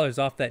millions of dollars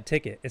off that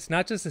ticket. It's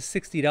not just a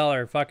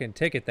 $60 fucking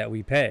ticket that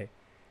we pay.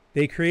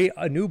 They create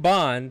a new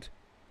bond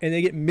and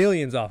they get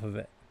millions off of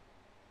it.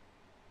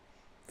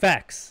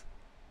 Facts.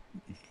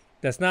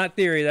 That's not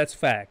theory, that's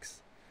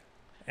facts.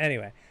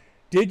 Anyway,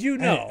 did you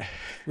know,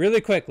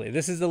 really quickly,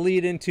 this is the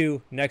lead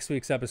into next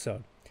week's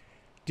episode.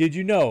 Did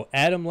you know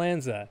Adam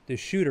Lanza, the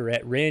shooter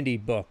at Randy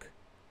Book,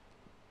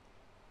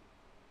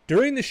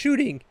 during the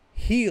shooting,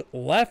 he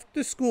left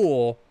the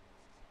school,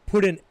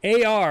 put an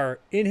AR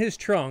in his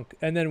trunk,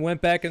 and then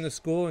went back in the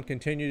school and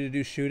continued to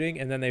do shooting,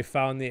 and then they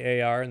found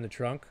the AR in the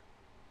trunk?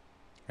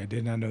 I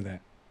did not know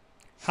that.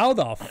 How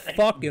the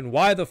fuck and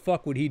why the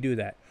fuck would he do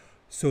that?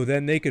 So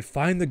then they could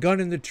find the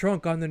gun in the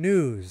trunk on the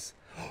news.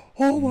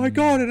 Oh my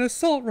God, an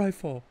assault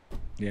rifle.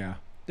 Yeah.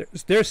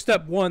 There's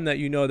step one that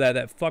you know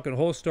that fucking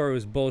whole story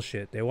was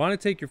bullshit. They want to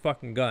take your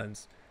fucking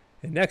guns.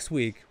 And next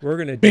week, we're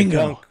going to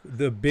debunk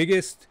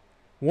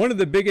one of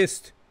the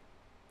biggest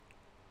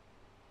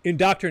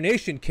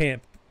indoctrination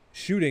camp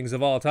shootings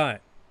of all time.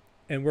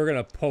 And we're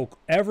going to poke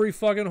every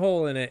fucking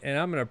hole in it. And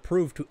I'm going to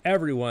prove to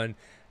everyone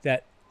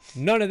that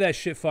none of that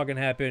shit fucking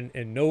happened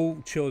and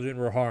no children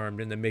were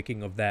harmed in the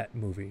making of that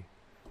movie.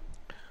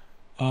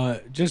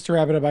 Just to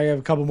wrap it up, I have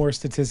a couple more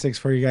statistics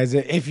for you guys.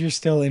 If you're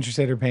still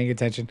interested or paying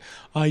attention,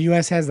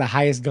 U.S. has the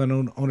highest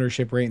gun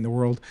ownership rate in the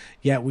world,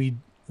 yet we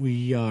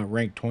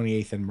rank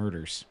 28th in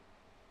murders.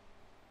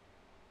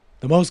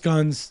 The most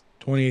guns,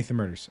 28th in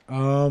murders.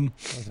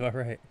 That's about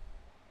right.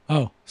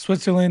 Oh,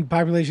 Switzerland,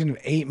 population of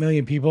 8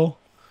 million people,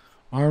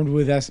 armed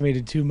with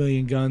estimated 2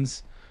 million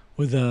guns,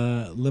 with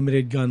a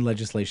limited gun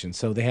legislation.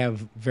 So they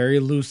have very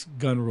loose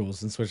gun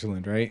rules in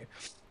Switzerland, right?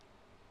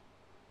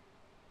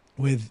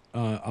 With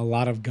a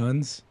lot of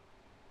guns.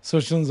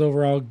 Switzerland's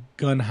overall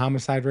gun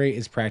homicide rate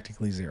is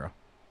practically zero.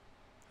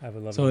 I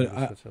would love to live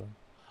in Switzerland.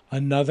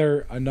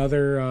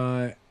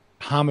 Another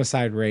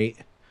homicide rate,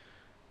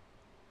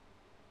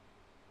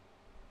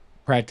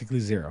 practically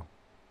zero.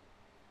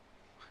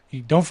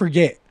 Don't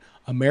forget,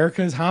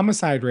 America's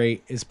homicide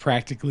rate is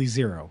practically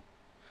zero.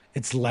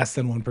 It's less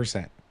than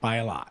 1% by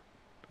a lot.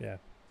 Yeah.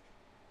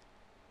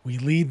 We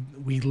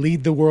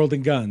lead the world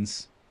in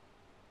guns.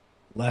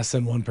 Less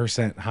than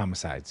 1%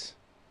 homicides.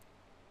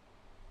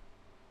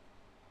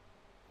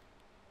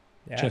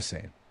 Yeah. Just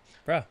saying.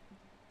 Bro.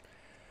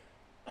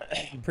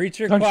 Preach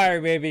your choir,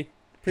 baby.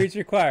 Preach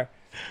your choir.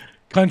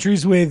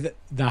 Countries with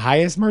the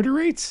highest murder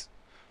rates?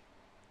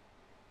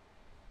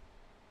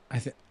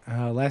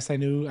 Last I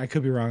knew, I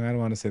could be wrong. I don't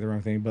want to say the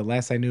wrong thing, but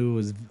last I knew it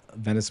was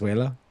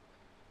Venezuela.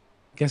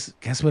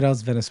 Guess what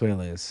else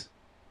Venezuela is?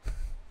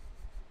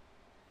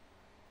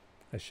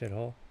 A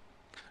shithole.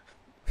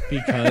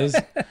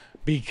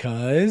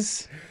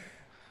 Because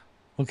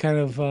what kind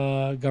of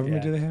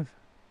government do they have?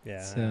 Yeah.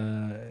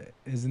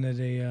 Isn't it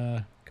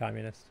a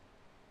communist?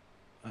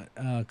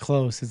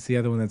 Close. It's the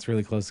other one that's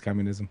really close to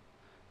communism.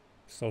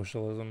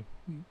 Socialism.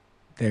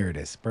 There it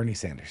is. Bernie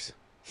Sanders.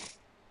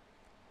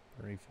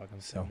 Bernie fucking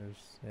So. Sanders.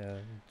 Yeah.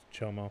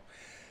 Chomo.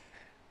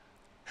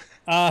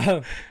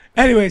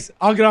 Anyways,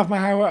 I'll get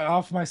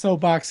off my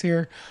soapbox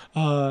here.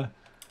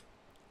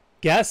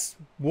 Guess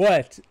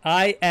what?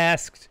 I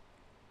asked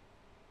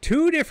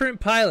 2 different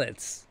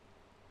pilots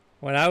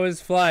when I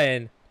was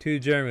flying to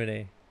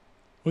Germany.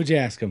 What'd you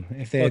ask them?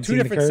 If they Well, had two seen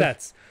the different curve?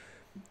 sets.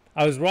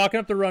 I was walking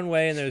up the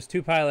runway, and there was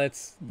two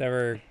pilots that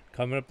were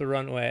coming up the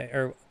runway,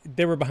 or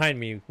they were behind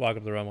me walking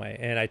up the runway,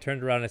 and I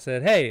turned around and I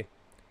said, "Hey,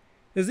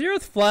 is the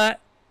Earth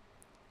flat?"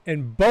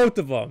 And both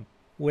of them,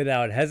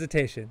 without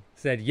hesitation,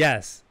 said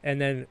yes.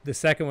 And then the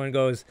second one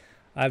goes,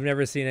 "I've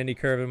never seen any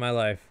curve in my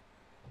life."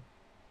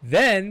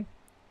 Then,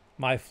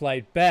 my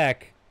flight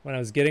back, when I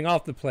was getting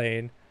off the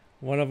plane,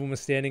 one of them was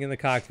standing in the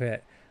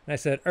cockpit, and I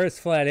said, "Earth's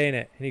flat, ain't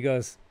it?" And he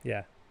goes,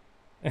 "Yeah."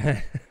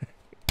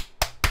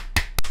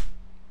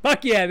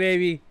 Fuck yeah,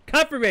 baby.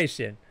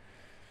 Confirmation.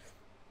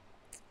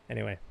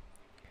 Anyway.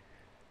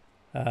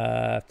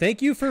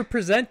 Thank you for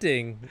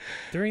presenting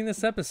during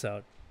this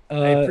episode.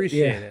 I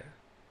appreciate it.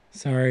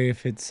 Sorry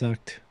if it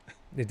sucked.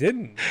 It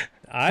didn't.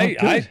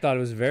 I thought it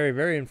was very,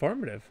 very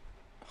informative.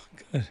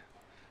 Good.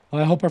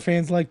 Well, I hope our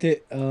fans liked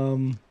it. If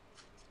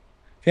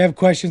you have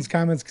questions,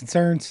 comments,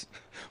 concerns,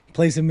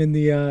 place them in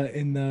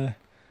the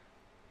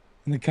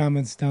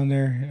comments down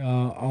there.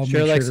 I'll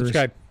Share, like,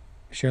 subscribe.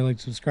 Share, like,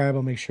 subscribe.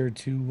 I'll make sure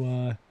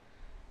to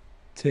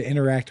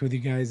interact with you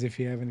guys if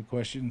you have any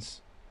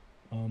questions,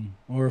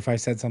 or if I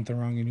said something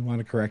wrong and you want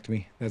to correct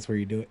me. That's where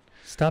you do it.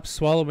 Stop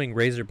swallowing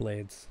razor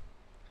blades,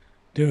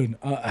 dude.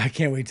 I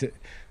can't wait to.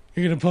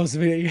 You're gonna post a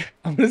video.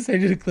 I'm gonna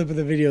send you the clip of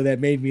the video that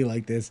made me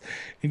like this,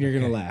 and you're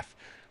gonna laugh.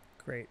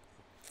 Great.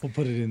 We'll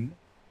put it in.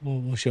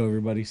 We'll show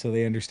everybody so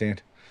they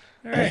understand.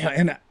 All right.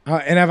 And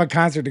I have a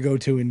concert to go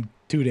to in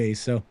 2 days,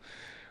 so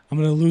I'm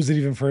gonna lose it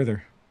even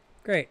further.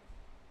 Great.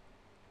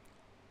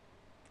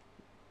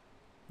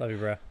 Love you,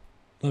 bro.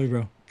 Love you,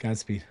 bro.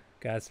 Godspeed.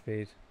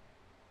 Godspeed.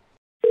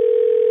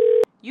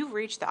 You've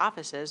reached the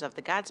offices of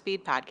the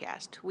Godspeed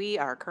podcast. We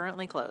are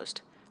currently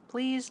closed.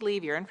 Please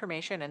leave your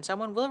information and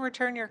someone will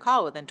return your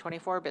call within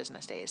 24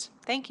 business days.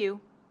 Thank you.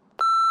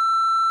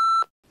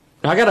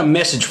 Now, I got a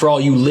message for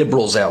all you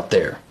liberals out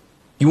there.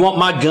 You want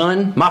my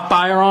gun, my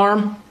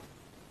firearm?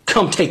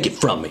 Come take it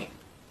from me.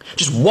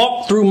 Just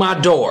walk through my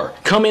door,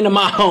 come into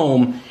my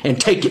home, and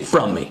take it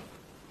from me.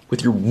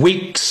 With your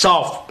weak,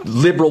 soft,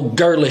 liberal,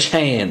 girlish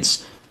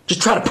hands.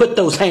 Just try to put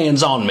those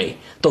hands on me.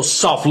 Those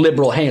soft,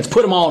 liberal hands.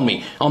 Put them on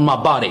me, on my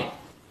body.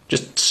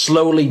 Just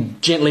slowly,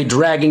 gently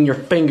dragging your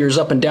fingers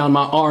up and down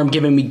my arm,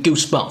 giving me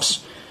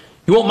goosebumps.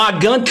 You want my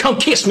gun? Come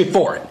kiss me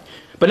for it.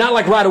 But not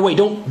like right away.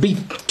 Don't be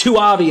too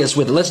obvious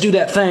with it. Let's do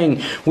that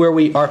thing where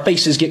our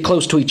faces get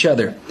close to each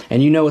other.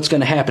 And you know it's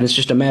going to happen. It's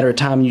just a matter of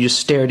time. You just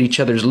stare at each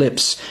other's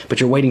lips. But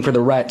you're waiting for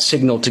the right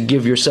signal to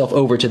give yourself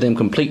over to them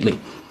completely.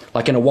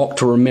 Like in A Walk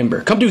to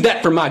Remember. Come do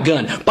that for my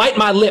gun. Bite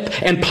my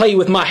lip and play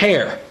with my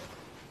hair.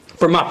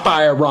 For my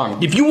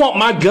firearm. If you want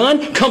my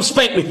gun, come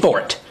spank me for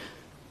it.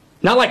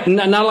 Not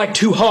like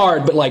too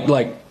hard, but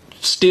like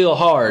still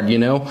hard, you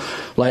know?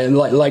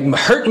 Like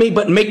hurt me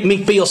but make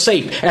me feel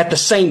safe at the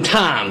same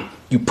time.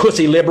 You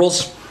pussy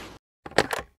liberals.